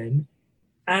organization.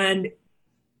 And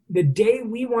the day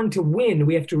we want to win,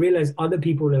 we have to realize other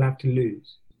people will have to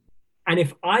lose. And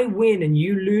if I win and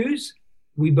you lose,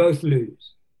 we both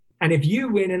lose. And if you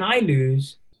win and I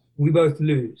lose, we both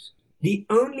lose. The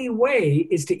only way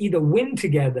is to either win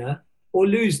together or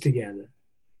lose together.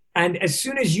 And as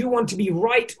soon as you want to be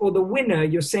right or the winner,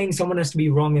 you're saying someone has to be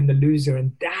wrong and the loser.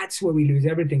 And that's where we lose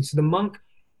everything. So the monk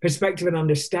perspective and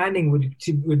understanding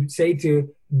would say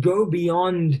to go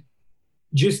beyond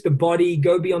just the body,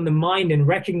 go beyond the mind, and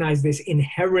recognize this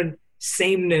inherent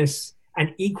sameness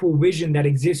and equal vision that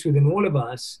exists within all of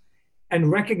us,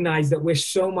 and recognize that we're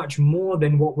so much more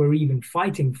than what we're even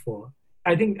fighting for.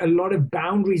 I think a lot of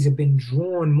boundaries have been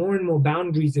drawn, more and more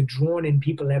boundaries are drawn in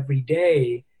people every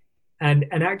day. And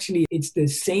actually it's the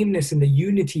sameness and the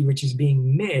unity which is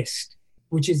being missed,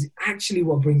 which is actually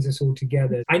what brings us all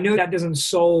together. I know that doesn't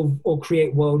solve or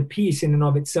create world peace in and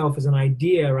of itself as an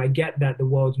idea. I get that the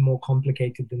world's more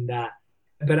complicated than that.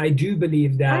 But I do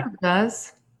believe that... It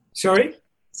does. Sorry?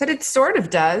 Said it sort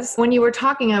of does. When you were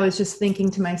talking, I was just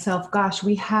thinking to myself, gosh,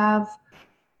 we have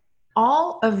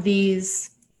all of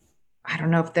these... I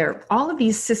don't know if they're all of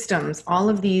these systems, all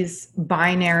of these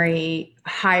binary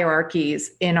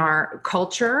hierarchies in our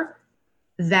culture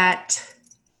that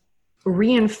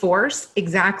reinforce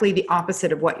exactly the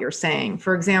opposite of what you're saying.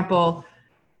 For example,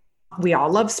 we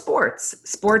all love sports.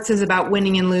 Sports is about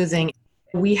winning and losing.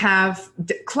 We have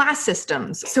class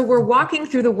systems. So we're walking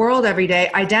through the world every day,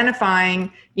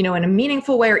 identifying, in a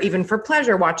meaningful way, or even for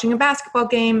pleasure, watching a basketball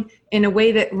game in a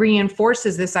way that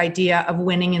reinforces this idea of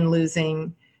winning and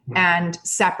losing and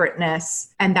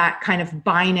separateness and that kind of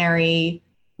binary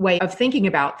way of thinking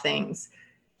about things.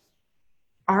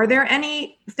 Are there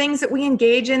any things that we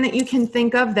engage in that you can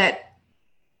think of that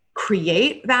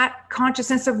create that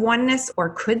consciousness of oneness, or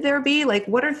could there be? Like,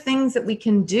 what are things that we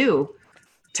can do?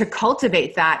 to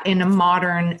cultivate that in a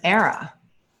modern era.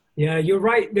 Yeah, you're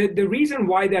right. The reason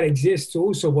why that exists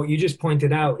also, what you just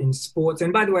pointed out in sports,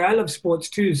 and by the way, I love sports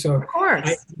too. So of course,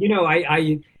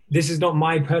 I this is not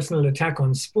my personal attack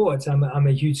on sports. I'm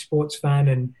a huge sports fan,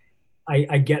 and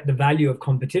I get the value of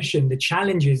competition. The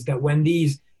challenge is that when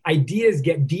these ideas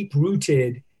get deep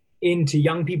rooted into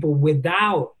young people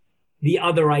without the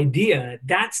other idea,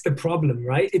 that's the problem,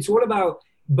 right? It's all about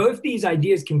both these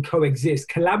ideas can coexist.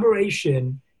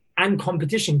 Collaboration and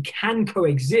competition can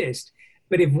coexist.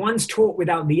 But if one's taught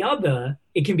without the other,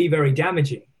 it can be very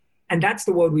damaging. And that's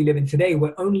the world we live in today,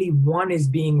 where only one is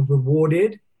being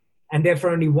rewarded and therefore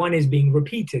only one is being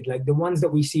repeated. Like the ones that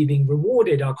we see being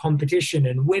rewarded are competition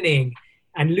and winning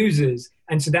and losers.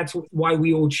 And so that's why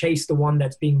we all chase the one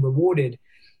that's being rewarded.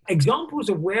 Examples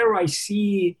of where I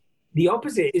see the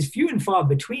opposite is few and far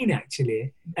between,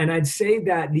 actually. And I'd say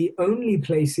that the only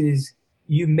places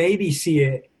you maybe see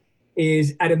it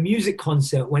is at a music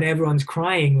concert when everyone's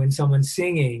crying when someone's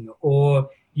singing, or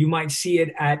you might see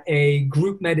it at a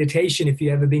group meditation if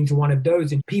you've ever been to one of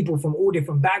those, and people from all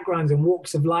different backgrounds and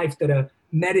walks of life that are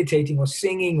meditating or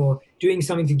singing or doing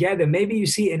something together. Maybe you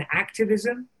see it in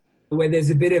activism where there's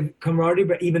a bit of camaraderie,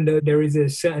 but even though there is a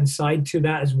certain side to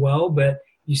that as well, but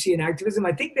you see in activism,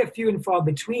 I think they're few and far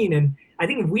between. And I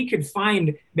think if we could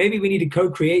find, maybe we need to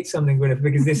co-create something, Gwyneth,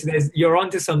 because you're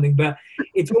onto something, but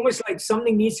it's almost like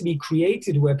something needs to be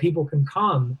created where people can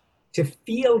come to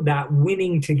feel that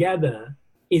winning together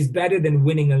is better than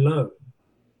winning alone.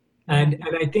 And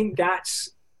I think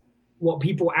that's what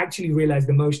people actually realize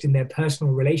the most in their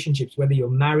personal relationships, whether you're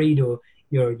married or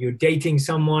you're dating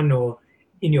someone or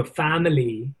in your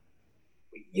family.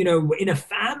 You know, in a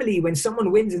family, when someone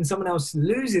wins and someone else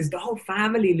loses, the whole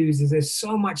family loses. There's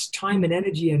so much time and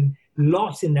energy and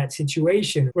loss in that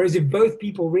situation. Whereas if both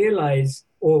people realize,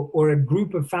 or a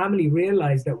group of family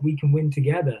realize that we can win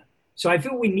together. So I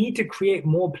feel we need to create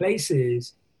more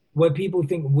places where people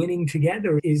think winning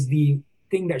together is the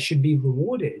thing that should be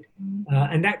rewarded.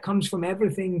 And that comes from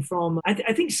everything from, I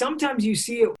think sometimes you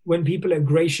see it when people are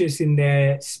gracious in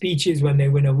their speeches, when they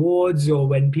win awards, or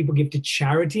when people give to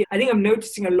charity. I think I'm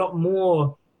noticing a lot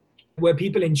more where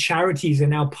people in charities are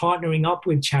now partnering up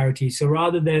with charities. So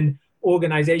rather than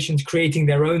organizations creating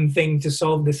their own thing to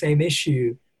solve the same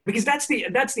issue, because that's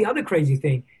the other crazy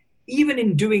thing. Even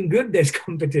in doing good, there's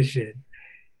competition.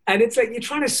 And it's like, you're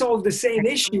trying to solve the same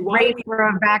issue. Why for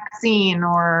a vaccine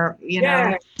or, you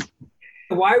know.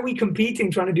 Why are we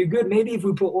competing, trying to do good? Maybe if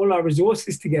we put all our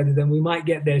resources together, then we might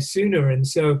get there sooner. And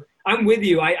so I'm with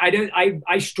you.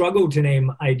 I struggle to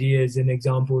name ideas and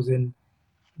examples, and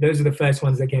those are the first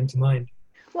ones that came to mind.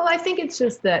 Well, I think it's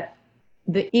just that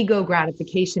the ego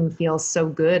gratification feels so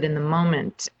good in the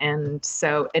moment. And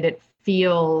so it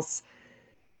feels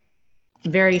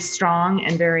very strong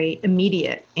and very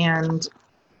immediate. And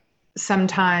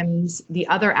sometimes the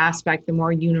other aspect, the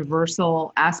more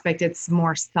universal aspect, it's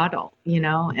more subtle, you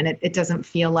know, and it doesn't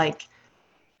feel like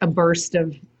a burst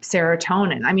of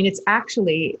serotonin. I mean, it's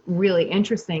actually really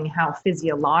interesting how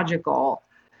physiological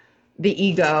the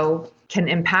ego can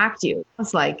impact you.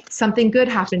 It's like something good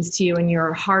happens to you and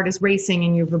your heart is racing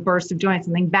and you have a burst of joy.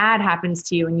 Something bad happens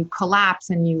to you and you collapse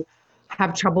and you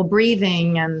have trouble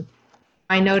breathing. And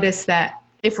I noticed that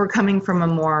if we're coming from a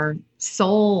more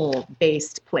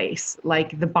soul-based place,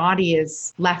 like the body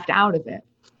is left out of it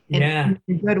in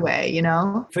a good way, you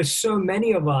know? For so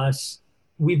many of us,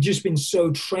 we've just been so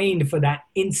trained for that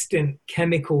instant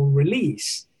chemical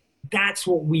release. That's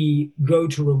what we go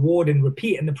to reward and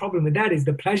repeat. And the problem with that is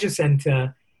the pleasure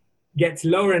center gets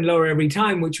lower and lower every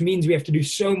time, which means we have to do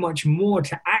so much more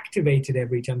to activate it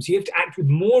every time. So you have to act with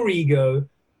more ego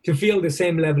to feel the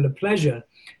same level of pleasure.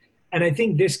 And I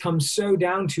think this comes so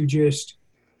down to just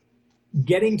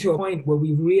getting to a point where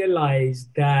we realize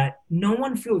that no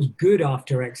one feels good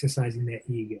after exercising their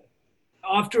ego.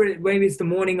 After it, maybe it's the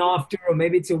morning after, or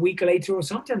maybe it's a week later, or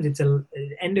sometimes it's the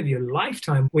end of your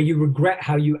lifetime where you regret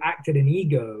how you acted in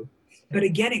ego. But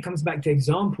again, it comes back to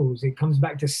examples. It comes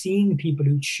back to seeing people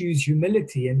who choose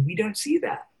humility, and we don't see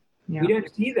that. Yeah. We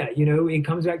don't see that, you know. It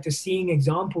comes back to seeing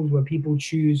examples where people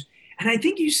choose. And I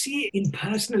think you see it in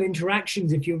personal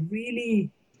interactions if you're really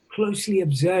closely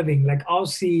observing. Like I'll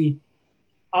see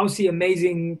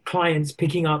amazing clients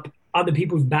picking up other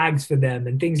people's bags for them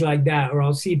and things like that. Or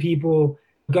I'll see people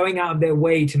going out of their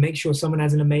way to make sure someone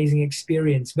has an amazing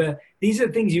experience. But these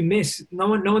are things you miss. No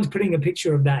one's putting a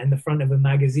picture of that in the front of a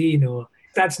magazine, or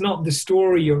that's not the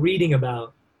story you're reading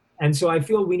about. And so I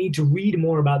feel we need to read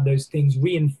more about those things,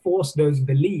 reinforce those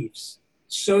beliefs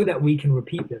so that we can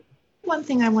repeat them. One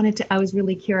thing I was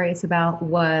really curious about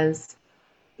was,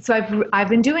 so I've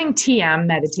been doing TM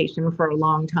meditation for a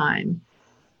long time.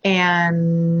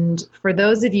 And for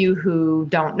those of you who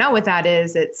don't know what that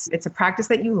is, it's a practice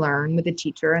that you learn with a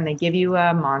teacher, and they give you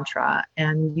a mantra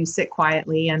and you sit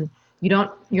quietly, and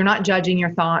you're not judging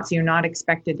your thoughts. You're not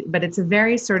expected, but it's a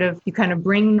very sort of, you kind of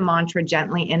bring the mantra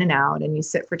gently in and out, and you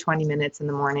sit for 20 minutes in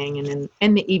the morning and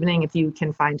in the evening, if you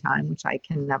can find time, which I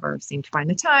can never seem to find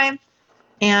the time.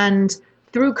 And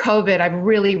through COVID, I've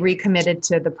really recommitted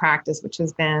to the practice, which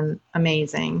has been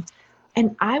amazing.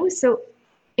 And I was so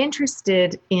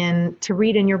interested to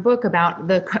read in your book about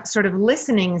the sort of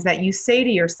listenings that you say to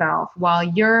yourself while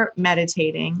you're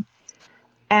meditating.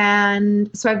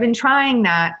 And so I've been trying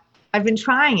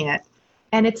it,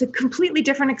 and it's a completely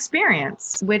different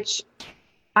experience, which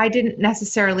I didn't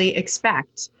necessarily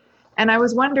expect. And I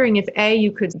was wondering if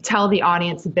you could tell the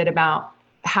audience a bit about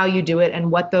how you do it and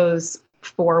what those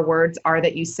 4 words are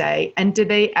that you say, and do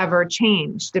they ever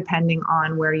change depending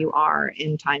on where you are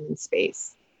in time and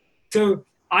space? So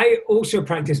I also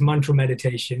practice mantra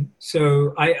meditation.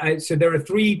 So so there are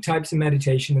 3 types of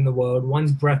meditation in the world.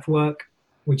 One's breath work,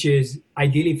 which is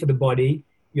ideally for the body.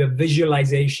 You have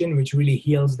visualization, which really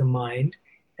heals the mind.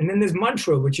 And then there's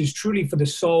mantra, which is truly for the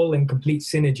soul and complete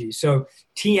synergy. So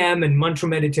TM and mantra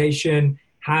meditation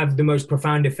have the most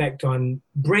profound effect on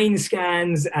brain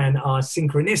scans and our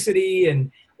synchronicity.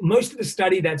 And most of the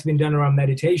study that's been done around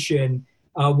meditation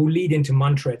will lead into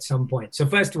mantra at some point. So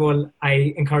first of all,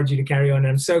 I encourage you to carry on. And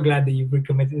I'm so glad that you've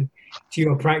recommitted to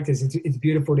your practice. It's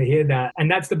beautiful to hear that.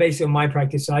 And that's the basis of my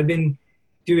practice. So I've been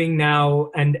doing now,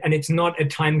 and it's not a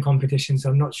time competition, so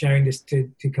I'm not sharing this to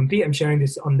compete. I'm sharing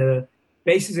this on the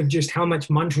basis of just how much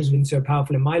mantra has been so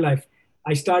powerful in my life.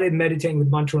 I started meditating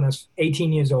with mantra when I was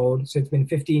 18 years old, so it's been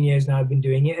 15 years now I've been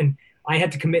doing it, and I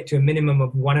had to commit to a minimum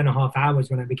of 1.5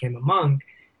 hours when I became a monk,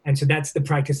 and so that's the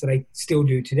practice that I still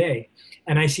do today.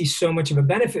 And I see so much of a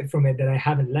benefit from it that I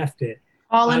haven't left it.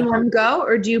 All in one go,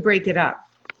 or do you break it up?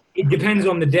 It depends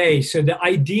on the day. So the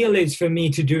ideal is for me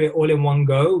to do it all in one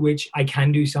go, which I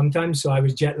can do sometimes. So I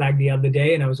was jet lagged the other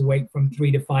day and I was awake from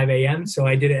 3 to 5 a.m. So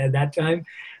I did it at that time.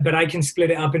 But I can split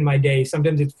it up in my day.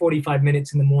 Sometimes it's 45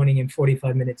 minutes in the morning and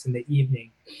 45 minutes in the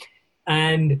evening.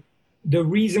 And the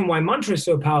reason why mantra is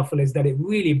so powerful is that it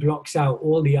really blocks out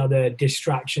all the other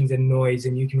distractions and noise,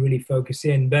 and you can really focus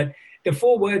in. But the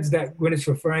 4 words that Gwyneth's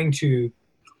referring to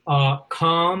are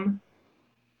calm,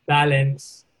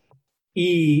 balance,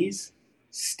 ease,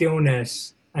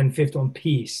 stillness, and 5th one,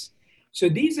 peace. So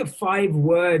these are 5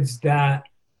 words that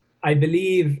I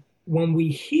believe when we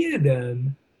hear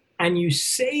them and you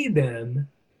say them,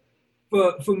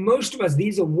 for most of us,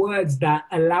 these are words that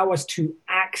allow us to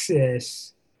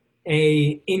access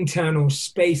a internal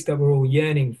space that we're all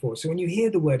yearning for. So when you hear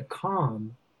the word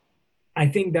calm, I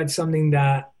think that's something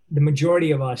that the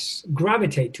majority of us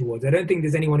gravitate towards. I don't think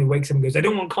there's anyone who wakes up and goes, I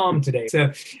don't want calm today.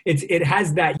 So it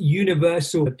has that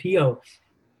universal appeal.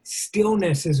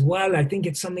 Stillness as well. I think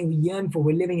it's something we yearn for.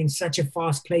 We're living in such a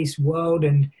fast-paced world.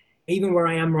 And even where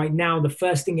I am right now, the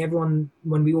first thing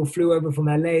when we all flew over from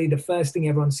LA, the first thing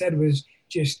everyone said was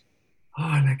just,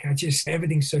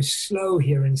 everything's so slow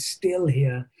here and still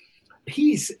here.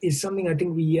 Peace is something I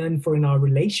think we yearn for in our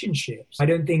relationships. I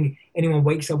don't think anyone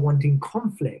wakes up wanting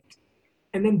conflict.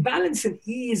 And then balance and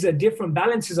ease are different.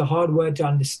 Balance is a hard word to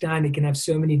understand. It can have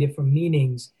so many different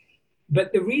meanings.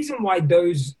 But the reason why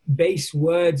those base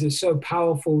words are so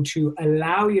powerful to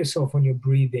allow yourself when you're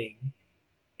breathing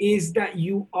is that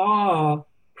you are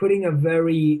putting a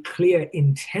very clear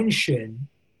intention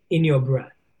in your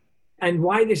breath. And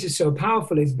why this is so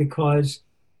powerful is because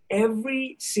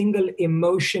every single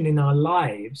emotion in our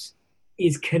lives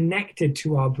is connected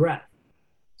to our breath.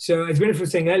 So as Gwyneth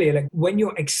was saying earlier, like when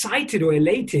you're excited or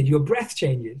elated, your breath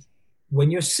changes.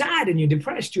 When you're sad and you're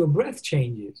depressed, your breath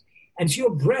changes. And so your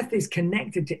breath is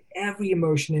connected to every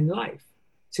emotion in life.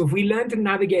 So if we learn to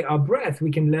navigate our breath,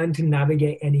 we can learn to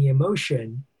navigate any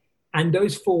emotion. And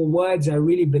those 4 words, I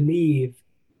really believe,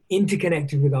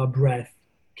 interconnected with our breath,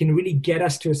 can really get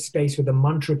us to a space where the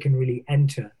mantra can really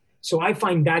enter. So I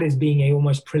find that as being a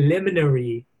almost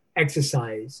preliminary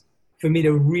exercise for me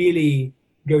to really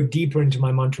go deeper into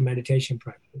my mantra meditation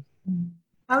practice.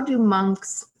 How do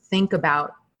monks think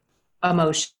about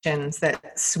emotions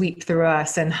that sweep through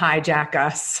us and hijack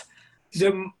us?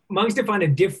 So monks define a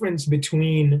difference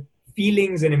between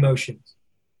feelings and emotions.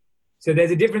 So there's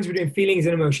a difference between feelings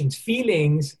and emotions.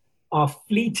 Feelings are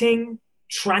fleeting,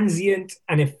 transient,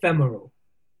 and ephemeral.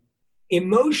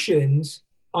 Emotions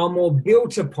are more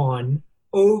built upon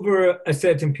over a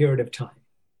certain period of time.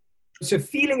 So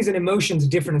feelings and emotions are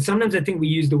different. And sometimes I think we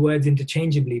use the words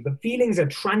interchangeably, but feelings are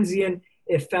transient,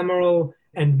 ephemeral,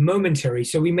 and momentary.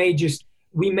 So we may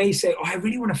say, oh, I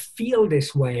really want to feel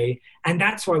this way. And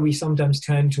that's why we sometimes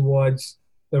turn towards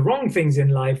the wrong things in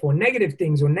life or negative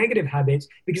things or negative habits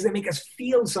because they make us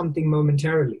feel something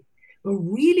momentarily. But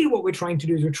really what we're trying to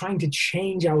do is we're trying to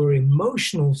change our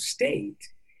emotional state.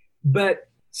 But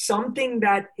something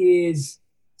that is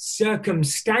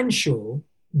circumstantial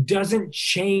doesn't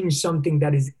change something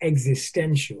that is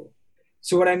existential.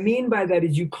 So what I mean by that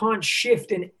is you can't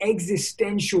shift an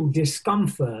existential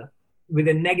discomfort with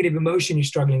a negative emotion you're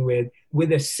struggling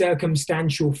with a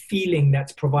circumstantial feeling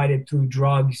that's provided through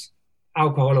drugs,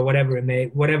 alcohol, or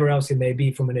whatever else it may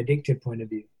be from an addictive point of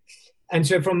view. And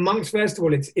so from Monks, first of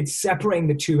all, it's separating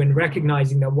the two and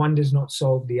recognizing that one does not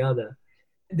solve the other.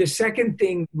 The second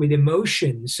thing with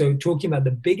emotions, so talking about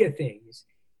the bigger things,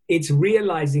 it's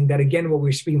realizing that, again, what we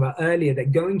were speaking about earlier,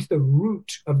 that going to the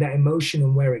root of that emotion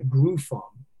and where it grew from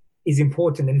is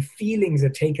important, and feelings are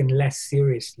taken less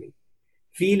seriously.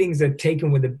 Feelings are taken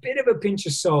with a bit of a pinch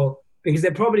of salt because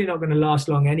they're probably not going to last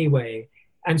long anyway.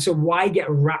 And so why get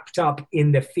wrapped up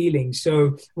in the feelings?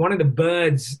 So one of the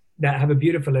birds that have a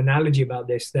beautiful analogy about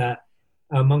this that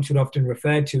monks would often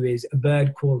refer to is a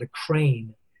bird called a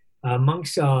crane.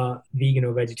 Monks are vegan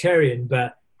or vegetarian,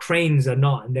 but cranes are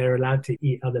not, and they're allowed to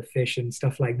eat other fish and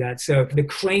stuff like that. So the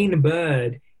crane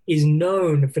bird is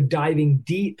known for diving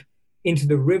deep into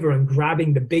the river and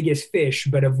grabbing the biggest fish,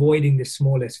 but avoiding the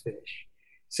smallest fish.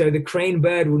 So the crane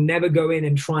bird will never go in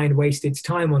and try and waste its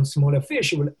time on smaller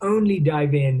fish. It will only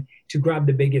dive in to grab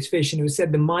the biggest fish. And it was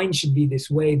said the mind should be this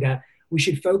way, that we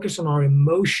should focus on our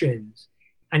emotions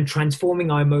and transforming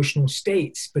our emotional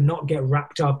states, but not get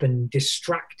wrapped up and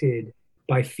distracted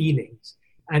by feelings.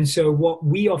 And so what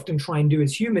we often try and do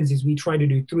as humans is we try to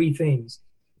do three things.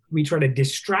 We try to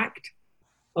distract,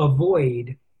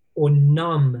 avoid, or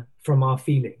numb from our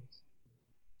feelings.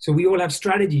 So we all have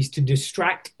strategies to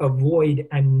distract, avoid,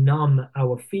 and numb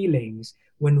our feelings,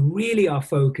 when really our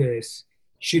focus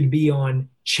should be on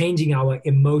changing our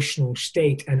emotional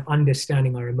state and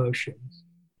understanding our emotions.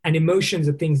 And emotions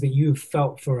are things that you've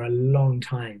felt for a long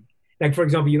time. Like, for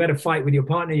example, you had a fight with your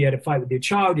partner, you had a fight with your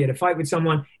child, you had a fight with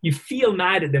someone, you feel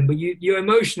mad at them, but your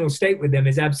emotional state with them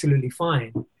is absolutely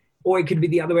fine. Or it could be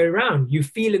the other way around. You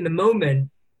feel in the moment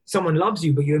someone loves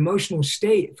you, but your emotional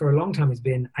state for a long time has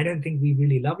been, I don't think we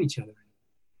really love each other.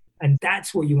 And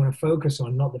that's what you want to focus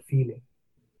on, not the feeling.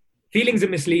 Feelings are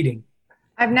misleading.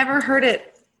 I've never heard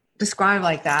it described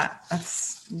like that.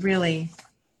 That's really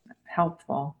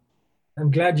helpful. I'm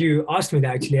glad you asked me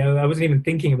that, actually. I wasn't even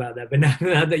thinking about that, but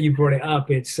now that you brought it up,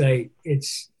 it's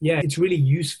really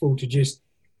useful to just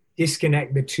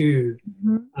disconnect the two,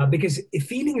 because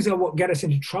feelings are what get us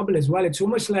into trouble as well. It's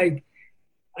almost like,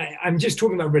 I'm just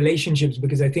talking about relationships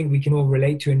because I think we can all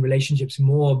relate to in relationships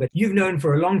more, but you've known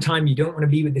for a long time you don't want to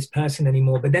be with this person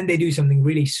anymore, but then they do something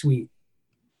really sweet,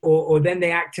 or then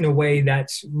they act in a way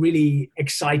that's really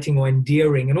exciting or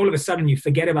endearing, and all of a sudden you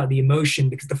forget about the emotion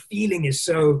because the feeling is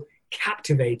so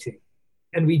captivating.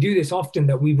 And we do this often,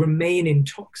 that we remain in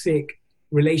toxic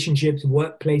relationships,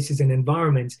 workplaces, and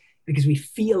environments because we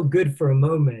feel good for a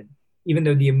moment, even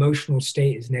though the emotional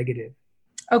state is negative.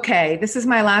 Okay, this is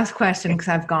my last question because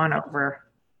I've gone over.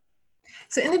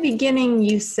 So in the beginning,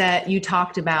 you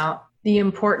talked about the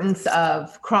importance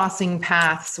of crossing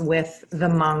paths with the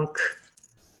monk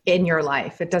in your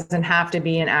life. It doesn't have to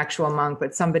be an actual monk,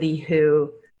 but somebody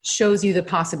who shows you the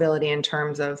possibility in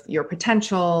terms of your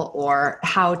potential or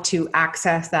how to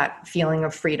access that feeling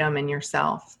of freedom in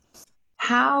yourself.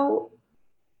 How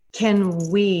can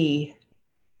we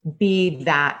be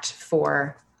that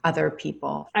for other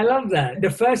people? I love that.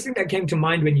 The first thing that came to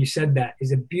mind when you said that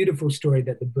is a beautiful story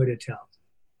that the Buddha tells.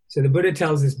 So the Buddha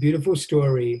tells this beautiful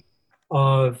story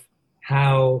of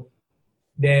how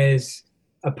there's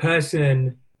a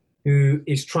person who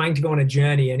is trying to go on a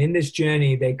journey. And in this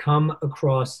journey, they come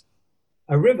across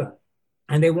a river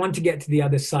and they want to get to the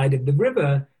other side of the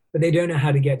river, but they don't know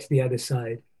how to get to the other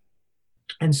side.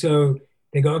 And so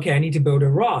they go, okay, I need to build a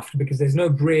raft because there's no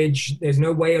bridge, there's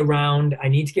no way around. I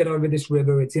need to get over this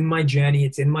river. It's in my journey.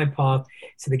 It's in my path.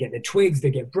 So they get the twigs,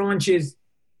 they get branches,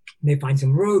 they find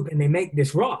some rope, and they make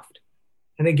this raft.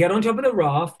 And they get on top of the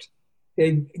raft,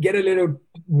 they get a little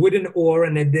wooden oar,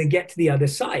 and then they get to the other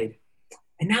side.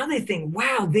 And now they think,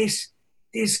 wow, this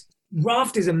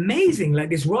raft is amazing.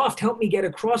 Like, this raft helped me get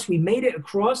across. We made it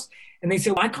across. And they say,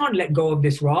 well, I can't let go of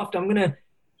this raft. I'm going to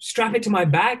strap it to my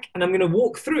back and I'm going to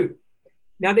walk through.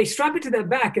 Now they strap it to their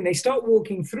back and they start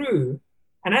walking through.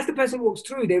 And as the person walks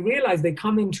through, they realize they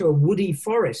come into a woody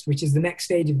forest, which is the next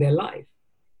stage of their life.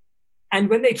 And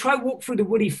when they try to walk through the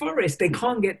woody forest, they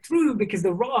can't get through because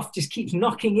the raft just keeps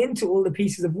knocking into all the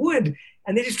pieces of wood.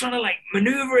 And they're just trying to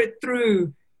maneuver it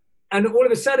through. And all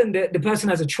of a sudden, the person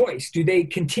has a choice. Do they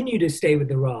continue to stay with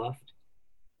the raft?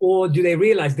 Or do they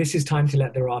realize this is time to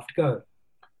let the raft go?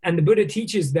 And the Buddha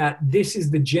teaches that this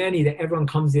is the journey that everyone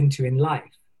comes into in life,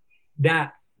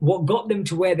 that what got them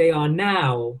to where they are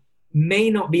now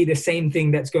may not be the same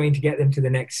thing that's going to get them to the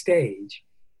next stage.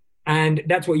 And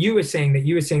that's what you were saying,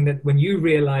 that when you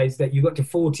realized that you got to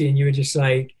 40 and you were just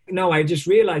like, no, I just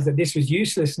realized that this was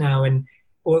useless now,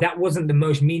 or that wasn't the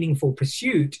most meaningful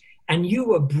pursuit. And you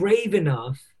were brave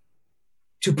enough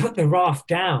to put the raft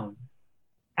down.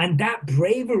 And that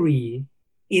bravery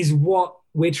is what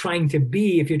we're trying to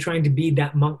be. If you're trying to be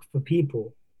that monk for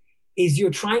people, is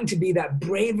you're trying to be that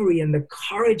bravery and the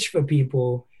courage for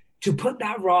people to put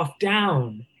that raft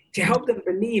down, to help them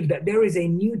believe that there is a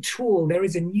new tool, there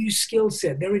is a new skill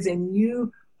set, there is a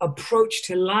new approach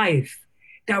to life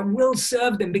that will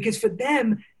serve them. Because for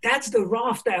them, that's the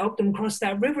raft that helped them cross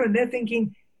that river. And they're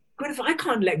thinking, Gwyneth, I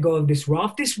can't let go of this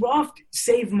raft. This raft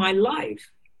saved my life.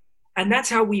 And that's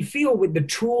how we feel with the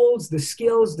tools, the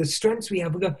skills, the strengths we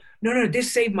have. We go, no,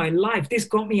 this saved my life. This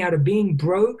got me out of being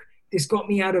broke. This got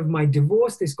me out of my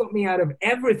divorce. This got me out of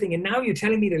everything. And now you're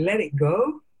telling me to let it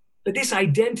go? But this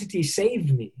identity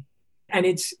saved me. And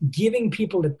it's giving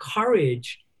people the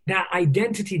courage. That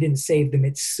identity didn't save them.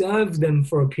 It served them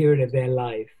for a period of their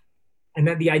life. And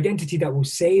that the identity that will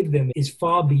save them is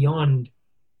far beyond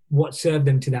what served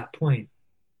them to that point.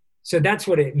 So that's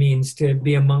what it means to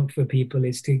be a monk for people,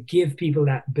 is to give people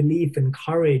that belief and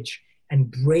courage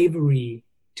and bravery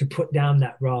to put down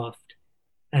that raft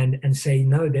and say,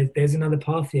 no, there's another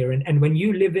path here. And when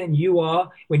you live in,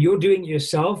 when you're doing it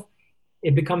yourself,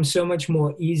 it becomes so much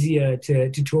more easier to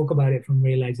talk about it from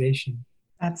realization.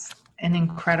 That's an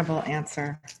incredible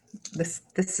answer. This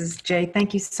is Jay.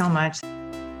 Thank you so much.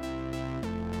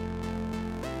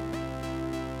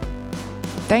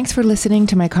 Thanks for listening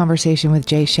to my conversation with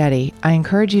Jay Shetty. I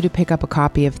encourage you to pick up a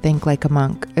copy of Think Like a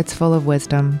Monk. It's full of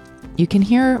wisdom. You can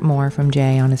hear more from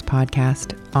Jay on his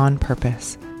podcast, On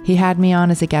Purpose. He had me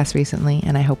on as a guest recently,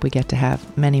 and I hope we get to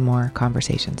have many more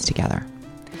conversations together.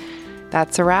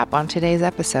 That's a wrap on today's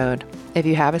episode. If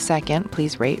you have a second,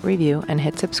 please rate, review, and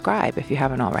hit subscribe if you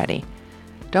haven't already.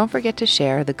 Don't forget to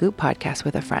share the Goop podcast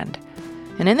with a friend.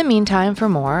 And in the meantime, for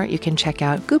more, you can check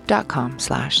out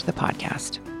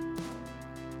goop.com/thepodcast.